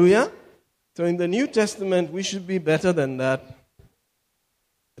 Hallelujah. So in the New Testament, we should be better than that.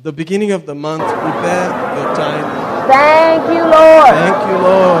 At the beginning of the month, prepare your tithe. Thank you, Lord. Thank you,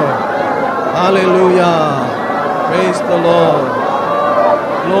 Lord. Hallelujah. Praise the Lord.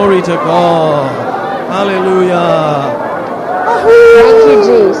 Glory to God. Hallelujah. Thank you,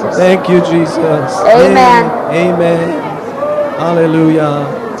 Jesus. Thank you, Jesus. Amen. Amen.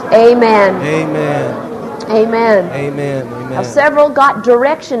 Hallelujah. Amen. Amen. Amen. Amen. Now, Amen. several got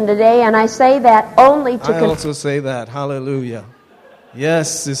direction today, and I say that only to I also say that. Hallelujah.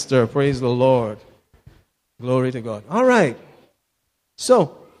 Yes, sister. Praise the Lord. Glory to God. All right.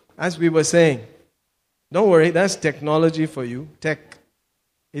 So, as we were saying, don't worry, that's technology for you. Tech.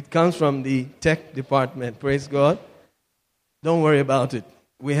 It comes from the tech department. Praise God. Don't worry about it.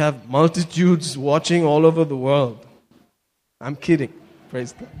 We have multitudes watching all over the world. I'm kidding.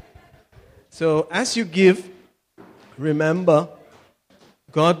 Praise God. So, as you give, remember,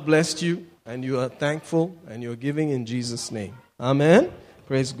 God blessed you, and you are thankful, and you're giving in Jesus' name. Amen.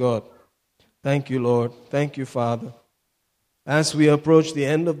 Praise God. Thank you, Lord. Thank you, Father. As we approach the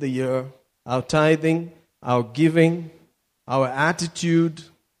end of the year, our tithing, our giving, our attitude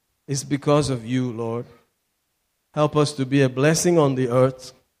is because of you, Lord. Help us to be a blessing on the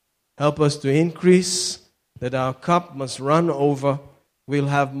earth. Help us to increase, that our cup must run over. We'll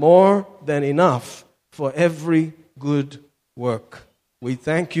have more than enough for every good work. We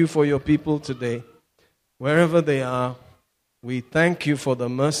thank you for your people today. Wherever they are, we thank you for the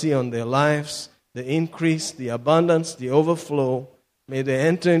mercy on their lives, the increase, the abundance, the overflow. May they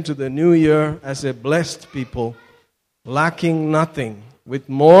enter into the new year as a blessed people, lacking nothing, with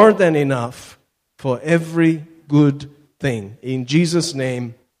more than enough for every good thing. In Jesus'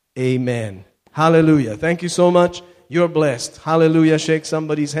 name, amen. Hallelujah. Thank you so much. You're blessed. Hallelujah. Shake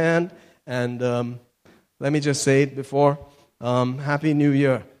somebody's hand. And let me just say it before. Happy New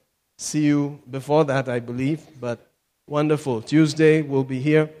Year. See you before that, I believe. But wonderful. Tuesday we'll be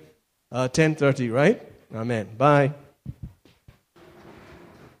here 10:30, right? Amen. Bye.